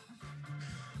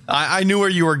 I knew where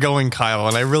you were going, Kyle,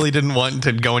 and I really didn't want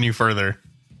to go any further.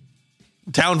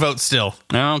 Downvote still.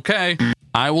 Okay.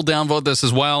 I will downvote this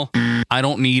as well. I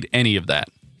don't need any of that.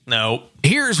 No.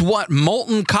 Here's what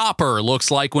molten copper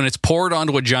looks like when it's poured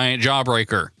onto a giant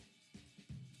jawbreaker.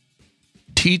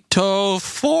 Tito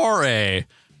Fore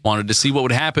wanted to see what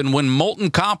would happen when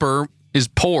molten copper is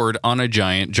poured on a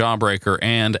giant jawbreaker.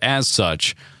 And as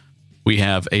such, we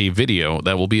have a video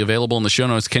that will be available in the show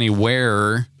notes. Kenny,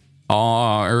 where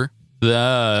are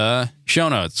the show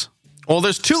notes? Well,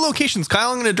 there's 2 locations,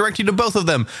 Kyle. I'm going to direct you to both of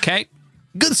them. Okay.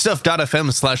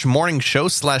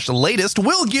 goodstuff.fm/morningshow/latest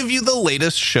will give you the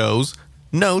latest shows,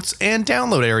 notes, and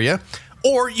download area.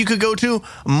 Or you could go to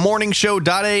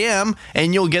morningshow.am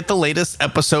and you'll get the latest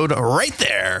episode right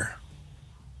there.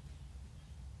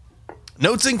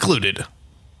 Notes included.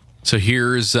 So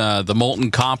here's the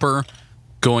molten copper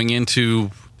going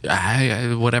into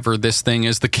whatever this thing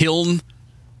is, the kiln,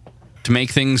 to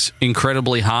make things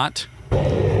incredibly hot.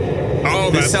 Oh,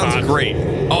 that sounds great.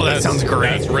 Oh, that sounds great.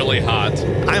 That's really hot.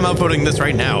 I'm upvoting this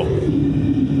right now.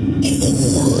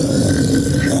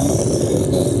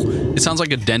 It sounds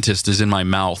like a dentist is in my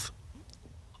mouth.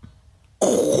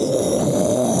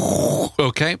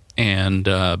 Okay, and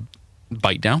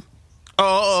bite down.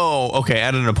 Oh, okay.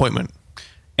 Add an appointment.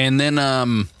 And then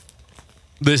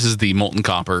this is the molten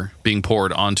copper being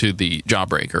poured onto the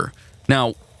jawbreaker.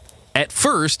 Now, at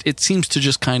first, it seems to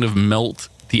just kind of melt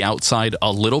the outside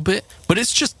a little bit, but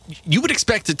it's just, you would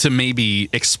expect it to maybe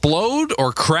explode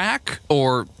or crack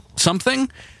or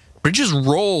something, but it just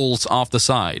rolls off the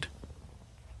side.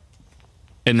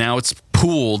 And now it's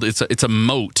pooled. It's a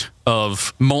moat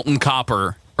of molten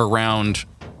copper around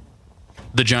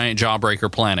the giant jawbreaker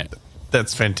planet.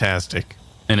 That's fantastic.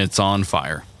 And it's on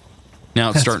fire.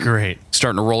 Now it's starting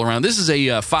to roll around. This is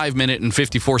a 5-minute and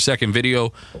 54-second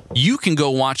video. You can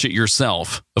go watch it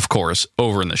yourself, of course,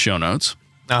 over in the show notes.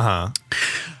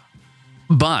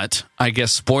 But I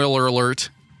guess, spoiler alert,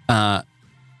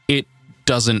 it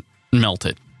doesn't melt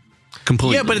it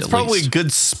completely. Yeah, but it's probably a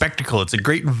good spectacle. It's a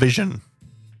great vision.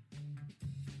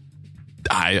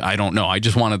 I don't know. I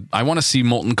want to see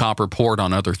molten copper poured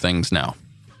on other things now,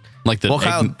 like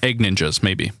the egg ninjas,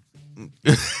 maybe.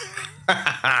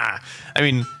 I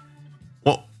mean,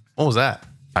 what was that?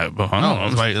 I don't know.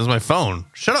 It was my phone.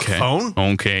 Shut up, phone.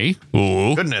 Okay.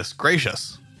 Ooh. Goodness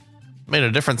gracious. Made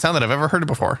a different sound that I've ever heard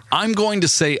before. I'm going to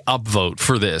say upvote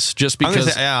for this, just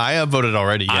because. I upvoted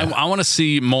already. Yeah. I want to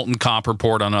see molten copper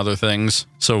poured on other things.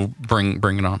 So bring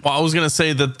it on. Well, I was going to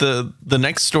say that the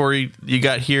next story you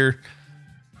got here,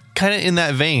 kind of in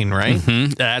that vein, right? Mm-hmm.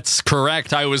 That's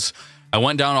correct. I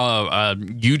went down a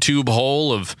YouTube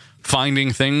hole of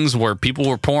finding things where people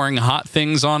were pouring hot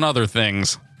things on other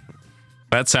things.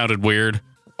 That sounded weird.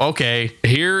 Okay.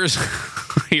 Here's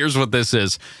what this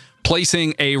is.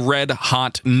 Placing a red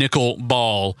hot nickel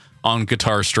ball on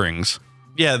guitar strings.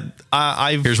 Yeah,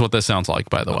 Here's what this sounds like,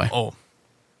 by the way.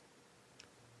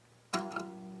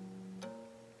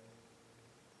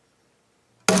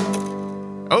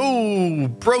 Oh,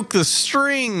 broke the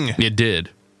string. It did.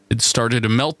 It started to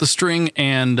melt the string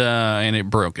and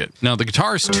it broke it. Now the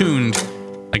guitar is tuned,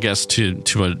 I guess, to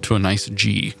a nice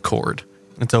G chord.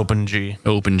 It's open G.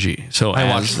 Open G. So I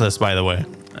watched this, by the way.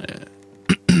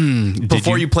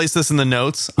 Before you place this in the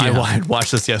notes, yeah. I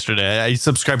watched this yesterday. I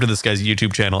subscribed to this guy's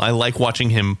YouTube channel. I like watching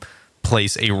him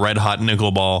place a red hot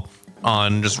nickel ball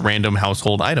on just random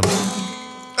household items.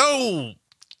 Oh,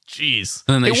 jeez.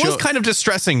 It was kind of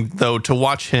distressing, though, to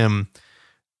watch him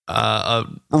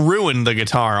ruin the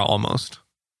guitar almost.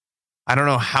 I don't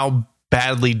know how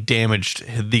badly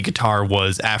damaged the guitar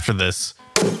was after this.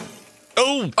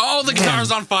 Oh, the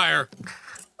guitar's on fire.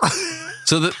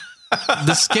 So the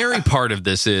scary part of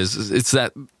this is it's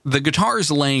that the guitar is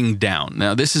laying down.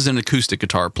 Now, this is an acoustic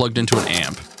guitar plugged into an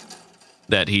amp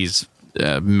that he's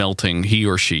melting, he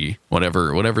or she,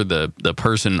 whatever the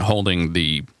person holding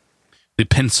the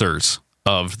pincers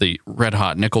of the red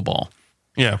hot nickel ball.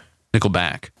 Yeah.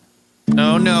 Nickelback.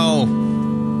 Oh, no.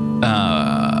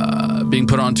 Being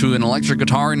put onto an electric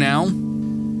guitar now.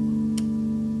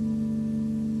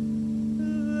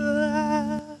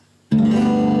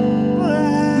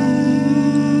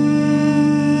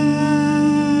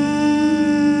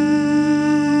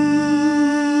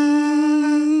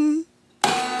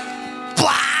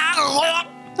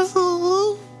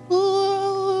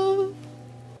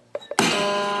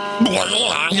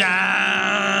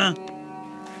 Yeah.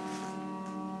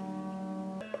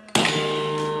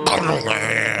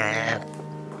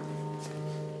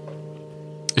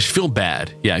 I feel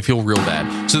bad. Yeah, I feel real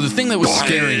bad. So the thing that was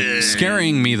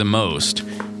scaring me the most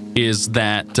is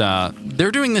that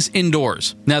they're doing this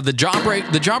indoors. Now the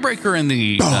jawbreaker and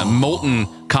the molten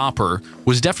copper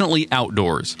was definitely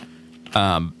outdoors.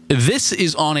 This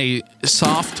is on a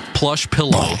soft plush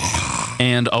pillow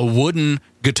and a wooden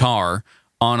guitar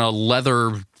on a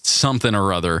leather something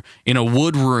or other in a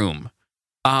wood room.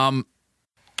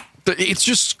 It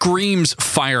just screams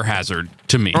fire hazard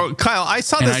to me. Bro, Kyle, I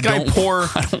saw this guy pour.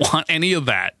 I don't want any of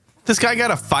that. This guy got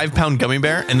a 5-pound gummy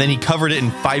bear, and then he covered it in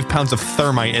 5 pounds of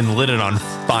thermite and lit it on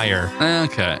fire.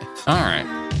 Okay. All right.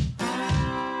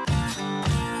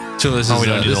 So this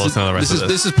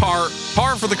is par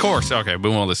for the course. Okay, we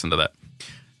won't listen to that.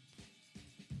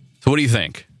 So what do you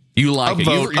think? You like it?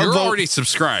 You're already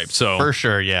subscribed, so for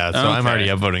sure, yeah. So okay. I'm already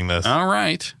upvoting this. All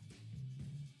right,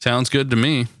 sounds good to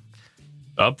me.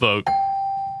 Upvote.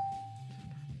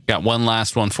 Got one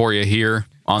last one for you here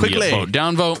on Quickly. The upvote.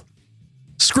 Downvote.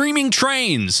 Screaming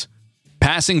trains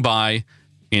passing by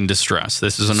in distress.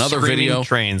 This is another video.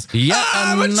 Trains.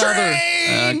 Yeah, another.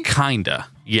 Kinda.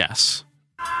 Yes.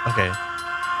 Okay.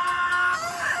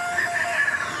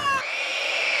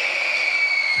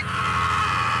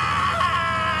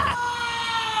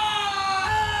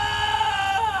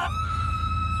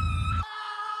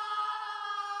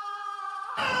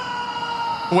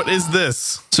 What is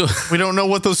this? So we don't know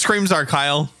what those screams are,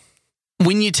 Kyle.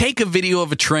 When you take a video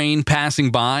of a train passing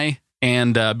by,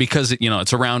 and because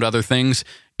it's around other things,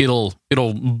 it'll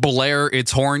blare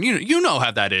its horn. You know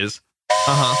how that is.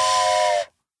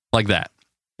 Like that.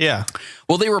 Yeah.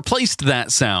 Well, they replaced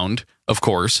that sound, of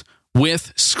course,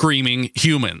 with screaming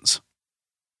humans.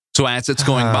 So as it's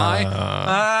going by,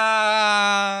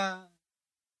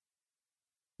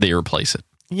 they replace it.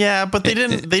 Yeah, but they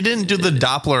didn't do the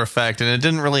Doppler effect, and it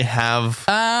didn't really have.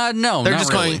 No, they're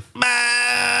just really. going.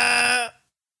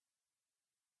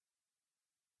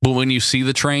 But when you see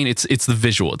the train, it's the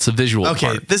visual. It's the visual. Okay,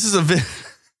 part. This is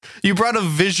you brought a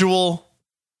visual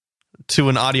to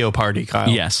an audio party, Kyle.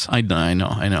 Yes, I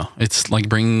know. It's like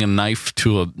bringing a knife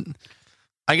to a.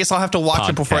 I guess I'll have to watch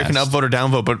it before I can upvote or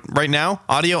downvote. But right now,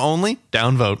 audio only,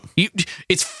 downvote.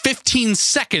 It's 15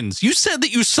 seconds. You said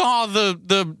that you saw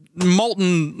the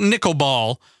Molten nickel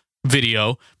ball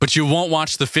video, but you won't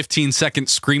watch the 15-second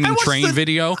screaming train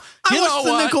video. I watched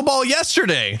the nickel ball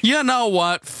yesterday. You know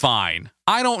what? Fine.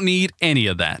 I don't need any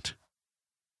of that.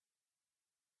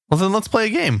 Well, then let's play a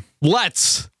game.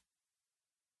 Let's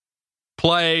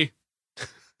play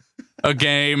a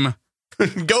game.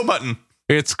 Go button.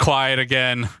 It's quiet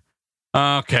again.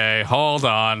 Okay, hold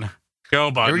on. Go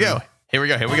button. Here we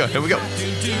go. Do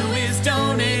is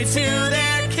donate to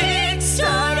their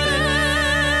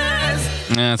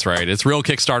Kickstarters. That's right. It's real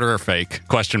Kickstarter or fake?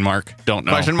 Question mark. Don't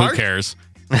know. Question mark? Who cares?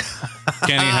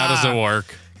 Kenny, how does it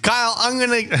work? Kyle, I'm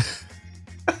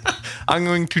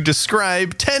going to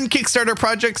describe 10 Kickstarter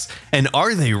projects, and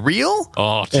are they real?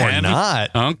 Oh, 10? Or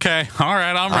not? Okay. All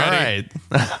right, I'm ready.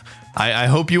 All right. I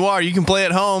hope you are. You can play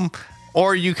at home,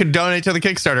 or you could donate to the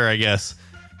Kickstarter, I guess.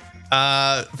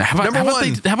 How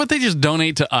about they just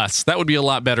donate to us? That would be a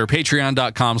lot better.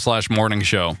 Patreon.com/morning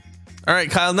show. All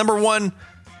right, Kyle. Number 1,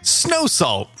 snow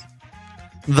salt.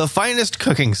 The finest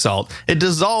cooking salt. It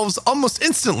dissolves almost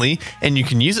instantly, and you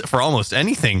can use it for almost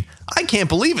anything. I can't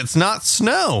believe it's not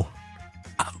snow.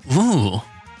 Ooh.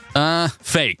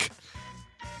 Fake.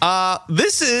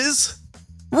 This is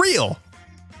real.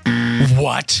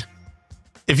 What?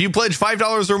 If you pledge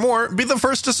 $5 or more, be the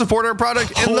first to support our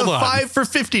product in the 5 for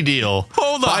 50 deal.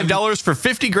 Hold on. $5 for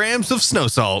 50 grams of snow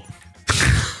salt.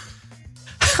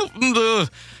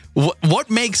 What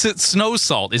makes it snow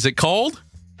salt? Is it cold?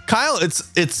 Kyle, it's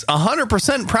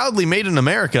 100% proudly made in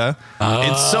America.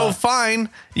 It's so fine,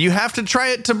 you have to try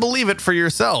it to believe it for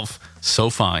yourself. So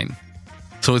fine.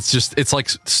 So it's like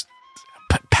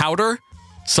powder?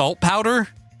 Salt powder?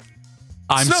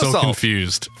 I'm snow so salt.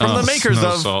 Confused. From the makers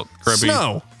snow of salt.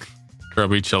 Snow.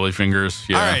 Grubby chili fingers.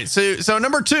 Yeah. All right, so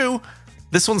number 2,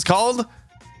 this one's called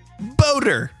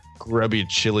Boater. Grubby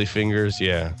chili fingers,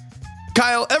 yeah.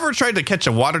 Kyle, ever tried to catch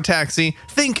a water taxi?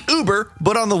 Think Uber,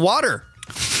 but on the water.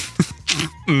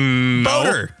 No.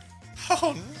 Boater.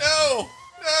 Oh, no.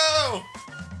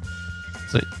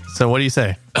 So what do you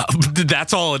say?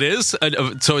 That's all it is?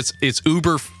 So it's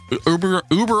Uber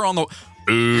on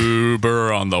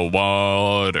the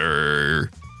water.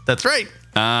 That's right.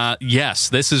 Yes,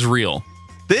 this is real.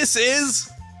 This is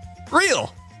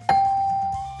real.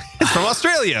 It's from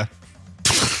Australia.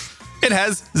 It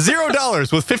has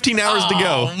 $0 with 15 hours to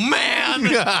go. Oh, man.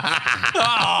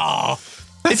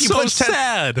 That's so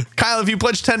sad. Kyle, if you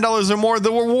pledge $10 or more,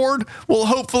 the reward will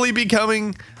hopefully be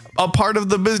becoming a part of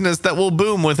the business that will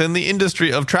boom within the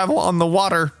industry of travel on the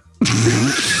water.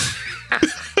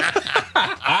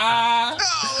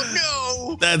 Oh,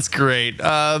 no. That's great.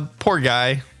 Poor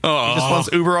guy. He just wants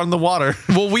Uber on the water.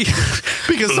 Well,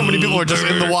 because so many people are just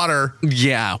in the water.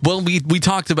 Yeah. Well, we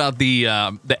talked about the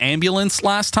ambulance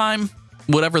last time,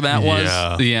 whatever that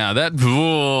was. Yeah.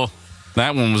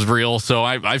 That one was real. So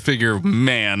I figure,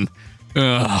 man.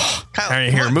 Kyle, all right,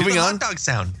 here, moving on. Hot dog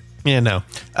sound. Yeah, no.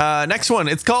 Next one.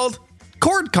 It's called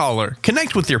Cord Collar.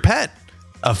 Connect with your pet.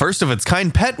 A first of its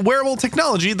kind pet wearable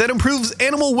technology that improves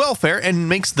animal welfare and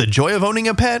makes the joy of owning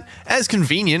a pet as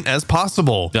convenient as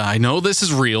possible. I know this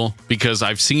is real because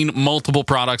I've seen multiple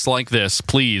products like this.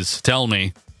 Please tell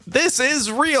me. This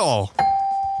is real.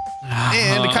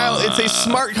 And Kyle, it's a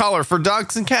smart collar for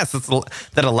dogs and cats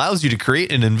that allows you to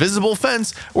create an invisible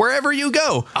fence wherever you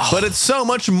go. But it's so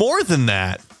much more than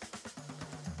that.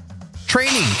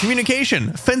 Training,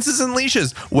 communication, fences and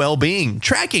leashes, well-being,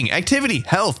 tracking, activity,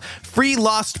 health, free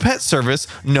lost pet service,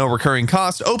 no recurring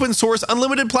cost, open source,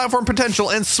 unlimited platform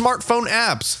potential, and smartphone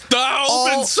apps.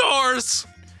 Open source.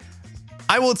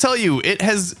 I will tell you, it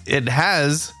has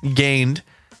gained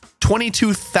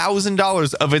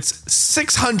 $22,000 of its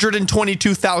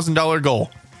 $622,000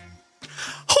 goal.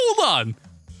 Hold on.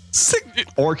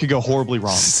 Or it could go horribly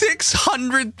wrong.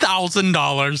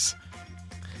 $600,000.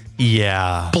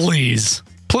 Yeah. Please.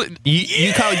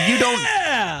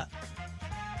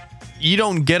 You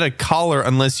don't get a collar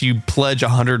unless you pledge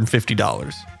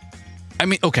 $150. I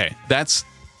mean, okay, that's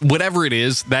whatever it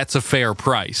is, that's a fair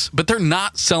price. But they're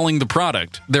not selling the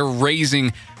product. They're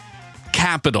raising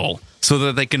capital so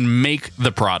that they can make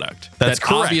the product. That's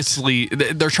correct. Obviously,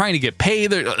 they're trying to get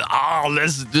paid.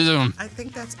 I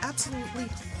think that's absolutely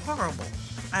horrible.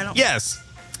 Yes.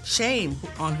 Shame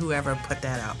on whoever put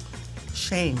that out.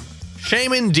 Shame.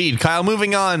 Shame indeed, Kyle.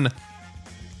 Moving on.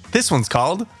 This one's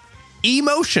called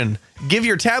Emotion. Give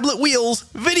your tablet wheels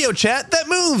video chat that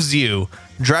moves you.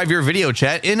 Drive your video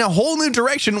chat in a whole new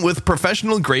direction with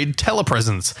professional grade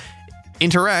telepresence.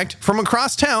 Interact from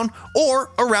across town or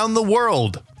around the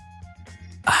world.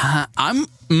 I'm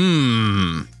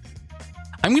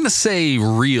going to say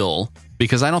real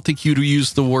because I don't think you'd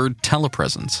use the word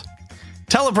telepresence.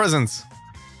 Telepresence.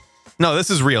 No, this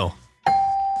is real.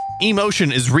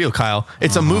 Emotion is real, Kyle.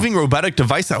 It's a moving robotic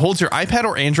device that holds your iPad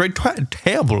or Android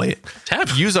tablet.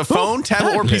 Use a phone,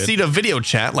 tablet, or PC to video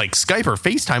chat like Skype or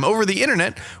FaceTime over the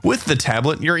internet with the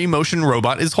tablet your Emotion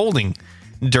robot is holding.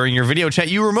 During your video chat,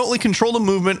 you remotely control the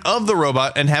movement of the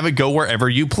robot and have it go wherever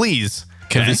you please.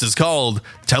 Okay. This is called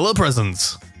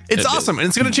telepresence. It's awesome, and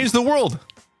it's going to change the world.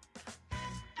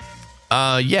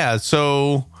 Yeah,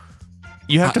 so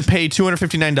you have to pay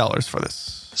 $259 for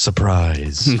this.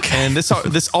 Surprise. Okay. And this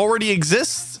already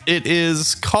exists. It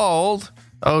is called,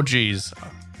 oh geez.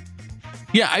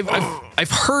 Yeah, I've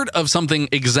heard of something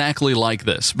exactly like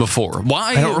this before.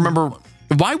 Why? I don't remember.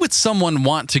 Why would someone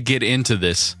want to get into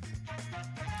this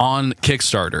on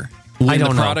Kickstarter when the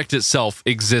product itself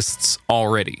exists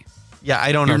already? Yeah,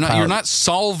 I don't know. You're not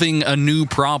solving a new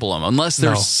problem unless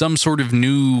there's some sort of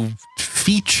new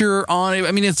feature on it.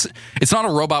 I mean, it's not a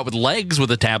robot with legs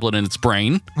with a tablet in its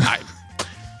brain.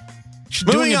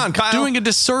 Moving on, Kyle. Doing a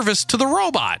disservice to the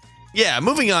robot. Yeah,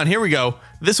 moving on. Here we go.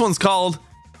 This one's called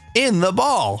In the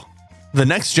Ball. The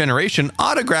next generation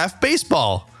autograph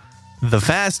baseball. The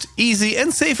fast, easy,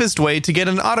 and safest way to get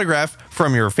an autograph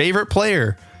from your favorite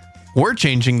player. We're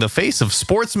changing the face of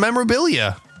sports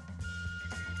memorabilia.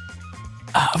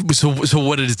 So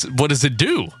what does it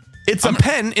do? It's a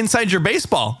pen inside your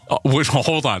baseball.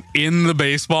 Hold on. In the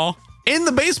baseball? In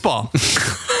the baseball.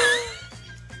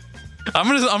 I'm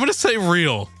gonna say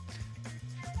real.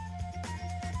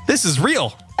 This is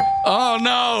real. Oh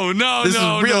no! This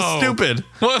is real stupid.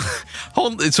 Well,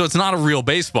 so it's not a real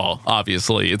baseball.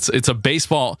 Obviously, it's a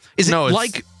baseball. Is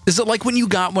it like when you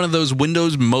got one of those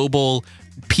Windows Mobile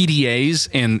PDAs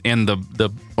and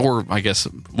the or I guess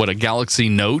what a Galaxy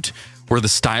Note where the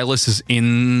stylus is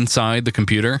inside the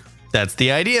computer? That's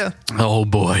the idea. Oh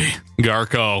boy,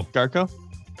 Garco.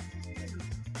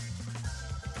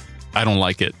 I don't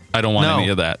like it. I don't want any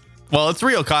of that. Well, it's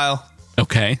real, Kyle.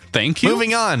 Okay, thank you.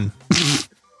 Moving on.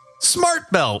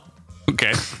 Smart Belt.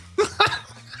 Okay.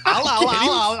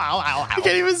 I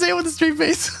can't even say it with a straight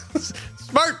face.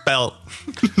 Smart Belt.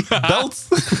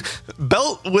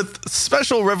 Belt with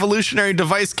special revolutionary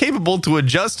device capable to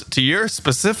adjust to your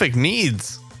specific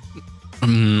needs.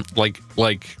 Like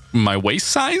my waist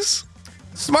size?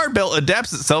 Smart Belt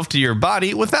adapts itself to your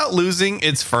body without losing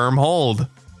its firm hold.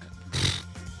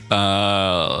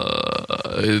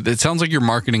 It sounds like you're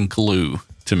marketing glue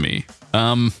to me.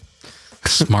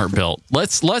 Smart Belt.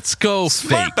 Let's go fake.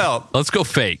 Smart Belt. Let's go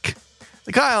fake.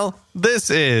 Kyle, this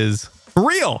is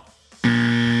real.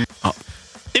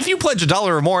 If you pledge $1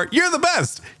 or more, you're the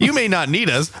best. You may not need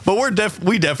us, but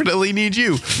we definitely need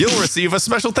you. You'll receive a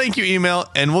special thank you email,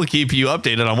 and we'll keep you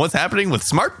updated on what's happening with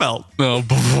Smart Belt. Oh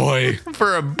boy,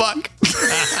 for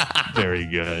 $1. Very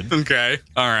good. Okay,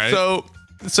 all right.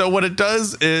 So what it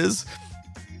does is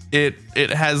it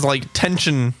has like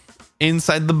tension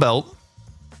inside the belt,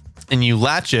 and you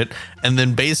latch it, and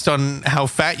then based on how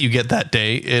fat you get that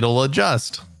day, it'll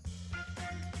adjust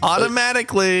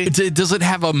automatically. Does it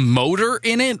have a motor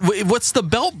in it? What's the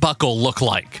belt buckle look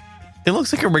like? It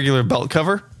looks like a regular belt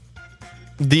cover.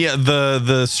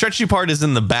 The stretchy part is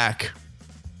in the back.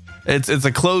 It's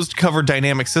a closed cover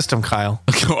dynamic system, Kyle.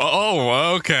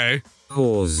 Oh, okay.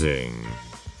 Pausing.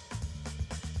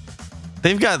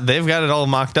 They've got it all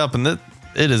mocked up, and it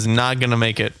is not going to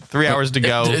make it. 3 hours to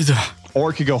go.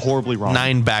 Or it could go horribly wrong.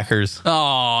 9 backers.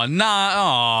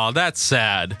 That's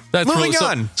sad. That's Moving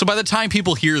on. So by the time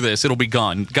people hear this, it'll be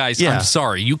gone. Guys, Yeah. I'm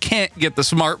sorry. You can't get the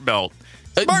smart belt.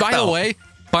 Smart belt.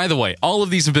 By the way, all of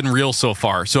these have been real so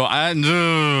far. So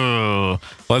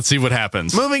let's see what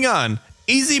happens. Moving on.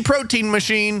 Easy protein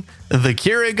machine. The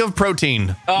Keurig of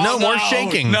protein. No more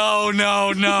shaking.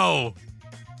 No.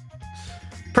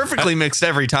 Perfectly mixed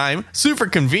every time. Super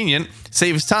convenient.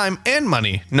 Saves time and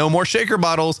money. No more shaker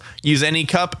bottles. Use any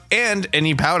cup and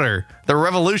any powder. The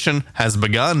revolution has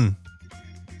begun.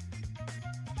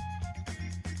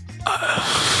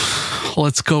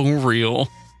 Let's go real.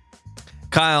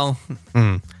 Kyle,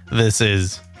 this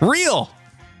is real.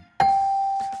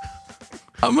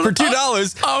 For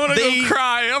 $2, I'm gonna go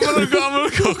cry. I'm gonna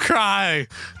go cry.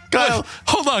 Kyle,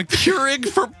 hold on. Keurig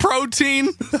for protein.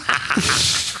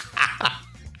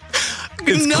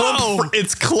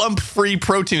 It's clump-free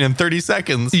protein in 30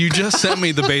 seconds. You just sent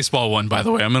me the baseball one, by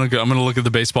the way. I'm gonna look at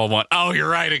the baseball one. Oh, you're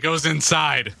right. It goes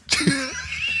inside.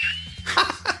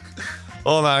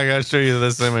 Hold on, I gotta show you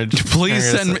this image. Please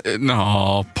send me.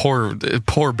 No, poor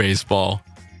baseball.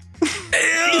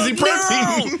 Easy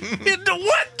protein.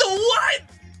 What?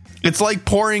 It's like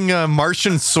pouring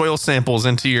Martian soil samples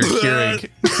into your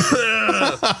Keurig.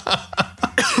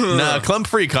 Nah,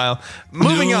 clump-free, Kyle.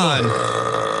 Moving on.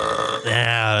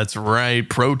 Yeah, that's right.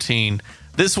 Protein.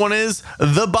 This one is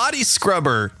the Body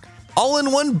Scrubber.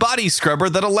 All-in-one body scrubber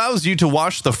that allows you to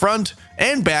wash the front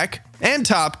and back and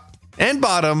top and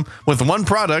bottom with one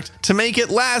product to make it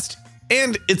last,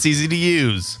 and it's easy to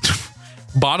use.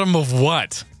 Bottom of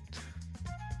what?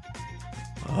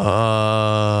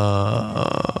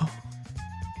 I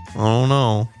don't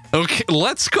know. Okay,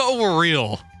 let's go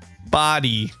real.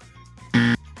 Body.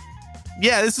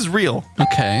 Yeah, this is real.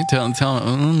 Okay, tell.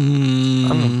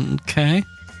 Okay.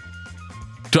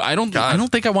 I don't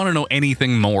think I want to know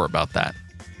anything more about that.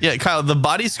 Yeah, Kyle, the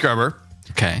body scrubber.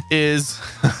 Okay. Is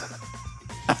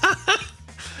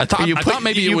I thought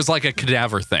maybe it was like a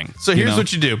cadaver thing. So here's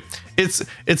what you do. It's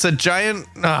a giant.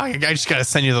 I just gotta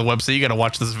send you the website. You gotta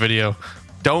watch this video.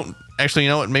 Don't actually. You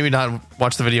know what? Maybe not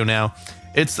watch the video now.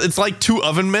 It's like 2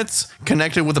 oven mitts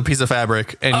connected with a piece of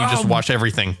fabric, and you just wash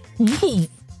everything.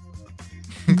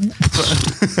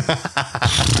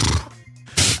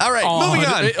 All right, moving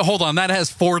on. Hold on, that has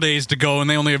 4 days to go, and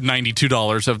they only have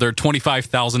 $92 of their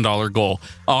 $25,000 goal.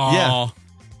 Oh,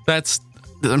 yeah.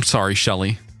 I'm sorry,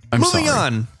 Shelly. Moving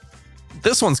on.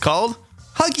 This one's called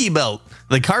Huggy Belt,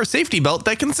 the car safety belt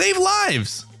that can save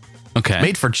lives. Okay.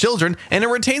 Made for children, and it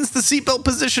retains the seatbelt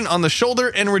position on the shoulder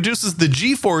and reduces the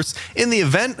G-force in the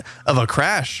event of a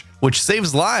crash, which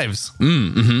saves lives.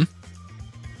 Mm-hmm.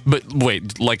 But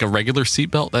wait, like a regular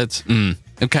seatbelt? That's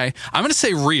okay. I'm gonna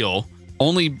say real.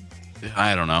 Only,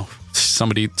 I don't know.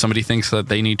 Somebody thinks that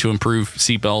they need to improve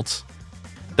seatbelts.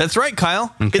 That's right,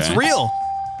 Kyle. Okay. It's real.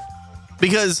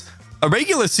 Because a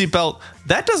regular seatbelt,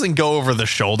 that doesn't go over the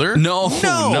shoulder. No.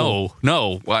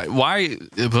 Why?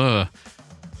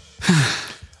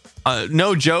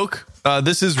 No joke.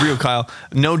 This is real, Kyle.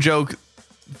 No joke.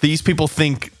 These people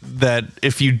think that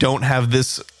if you don't have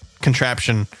this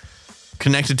contraption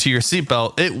connected to your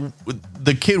seatbelt,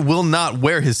 the kid will not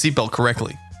wear his seatbelt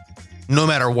correctly, no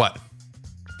matter what.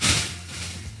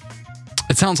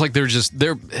 It sounds like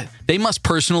they must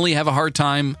personally have a hard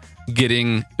time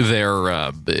getting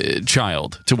their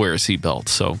child to wear a seatbelt.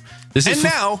 So this is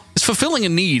it's fulfilling a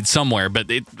need somewhere,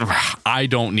 but I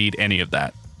don't need any of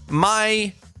that.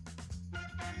 My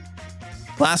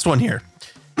last one here.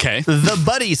 Okay. The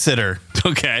Buddy Sitter.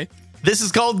 Okay. This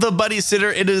is called the Buddy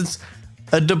Sitter. It is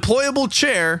a deployable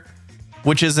chair,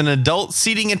 which is an adult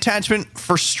seating attachment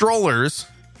for strollers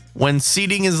when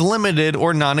seating is limited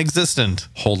or non-existent.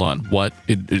 Hold on. What?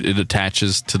 It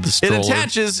attaches to the stroller? It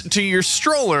attaches to your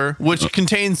stroller, which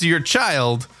contains your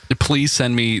child. Please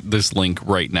send me this link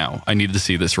right now. I need to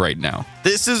see this right now.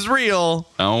 This is real.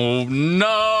 Oh,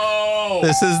 no.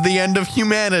 This is the end of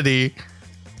humanity.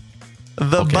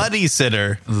 The Buddy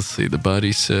Sitter. Let's see. The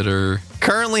Buddy Sitter.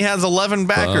 Currently has 11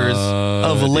 backers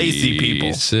of lazy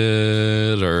people.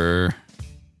 Sitter.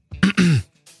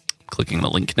 Clicking the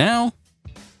link now.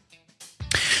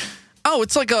 Oh,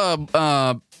 it's like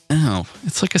a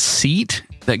seat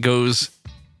that goes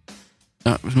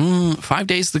 5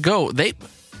 days to go.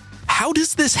 How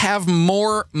does this have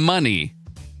more money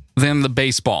than the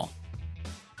baseball?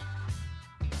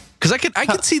 Because I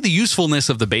could see the usefulness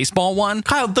of the baseball one.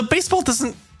 Kyle, the baseball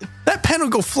doesn't... That pen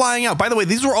would go flying out. By the way,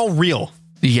 these were all real.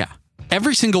 Yeah.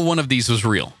 Every single one of these was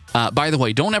real. By the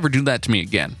way, don't ever do that to me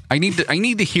again. I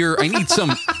need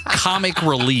some comic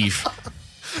relief.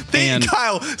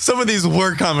 Kyle, some of these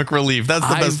were comic relief. That's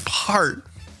the best part.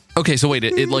 Okay, so wait,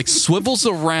 it like swivels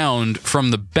around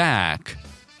from the back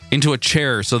into a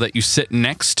chair so that you sit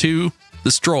next to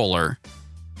the stroller.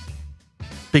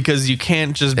 Because you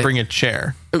can't just bring a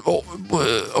chair.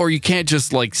 Or you can't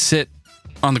just like sit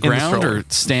on the ground or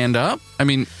stand up. I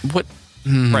mean, what?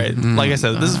 Right. Like I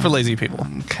said, this is for lazy people.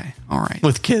 Okay. All right.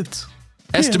 With kids.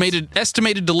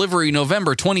 Estimated delivery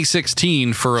November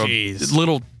 2016 for a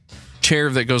little chair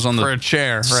that goes on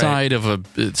the side of a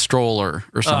stroller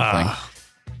or something.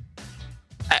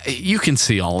 You can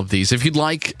see all of these. If you'd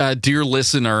like, dear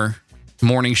listener,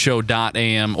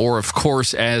 morningshow.am, or of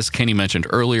course, as Kenny mentioned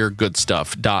earlier,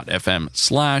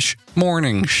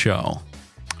 goodstuff.fm/morning show.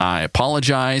 I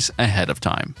apologize ahead of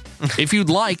time. If you'd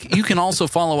like, you can also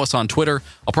follow us on Twitter.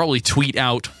 I'll probably tweet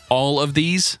out all of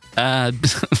these during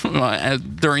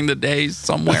the day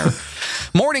somewhere.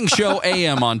 Morning Show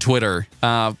AM on Twitter.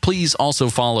 Please also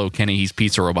follow Kenny He's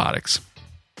Pizza Robotics.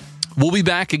 We'll be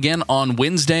back again on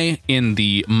Wednesday in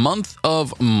the month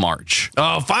of March.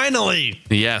 Oh, finally!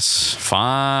 Yes,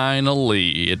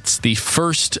 finally. It's the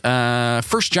first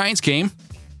Giants game.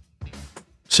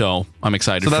 So I'm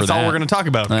excited for that. So that's all we're going to talk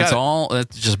about. That's all.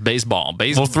 That's just baseball.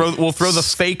 We'll throw the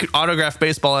fake autographed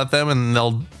baseball at them, and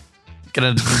they'll get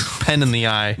a pen in the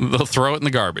eye. They'll throw it in the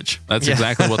garbage. That's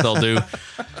exactly what they'll do.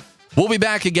 We'll be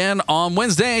back again on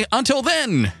Wednesday. Until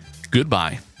then,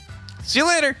 goodbye. See you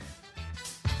later.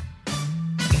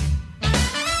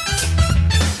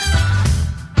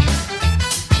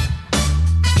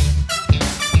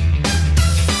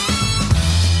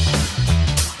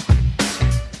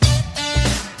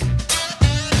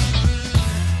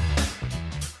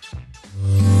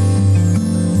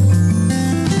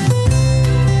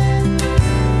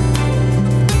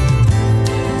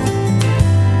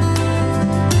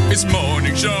 It's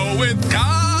Morning Show with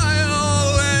Kyle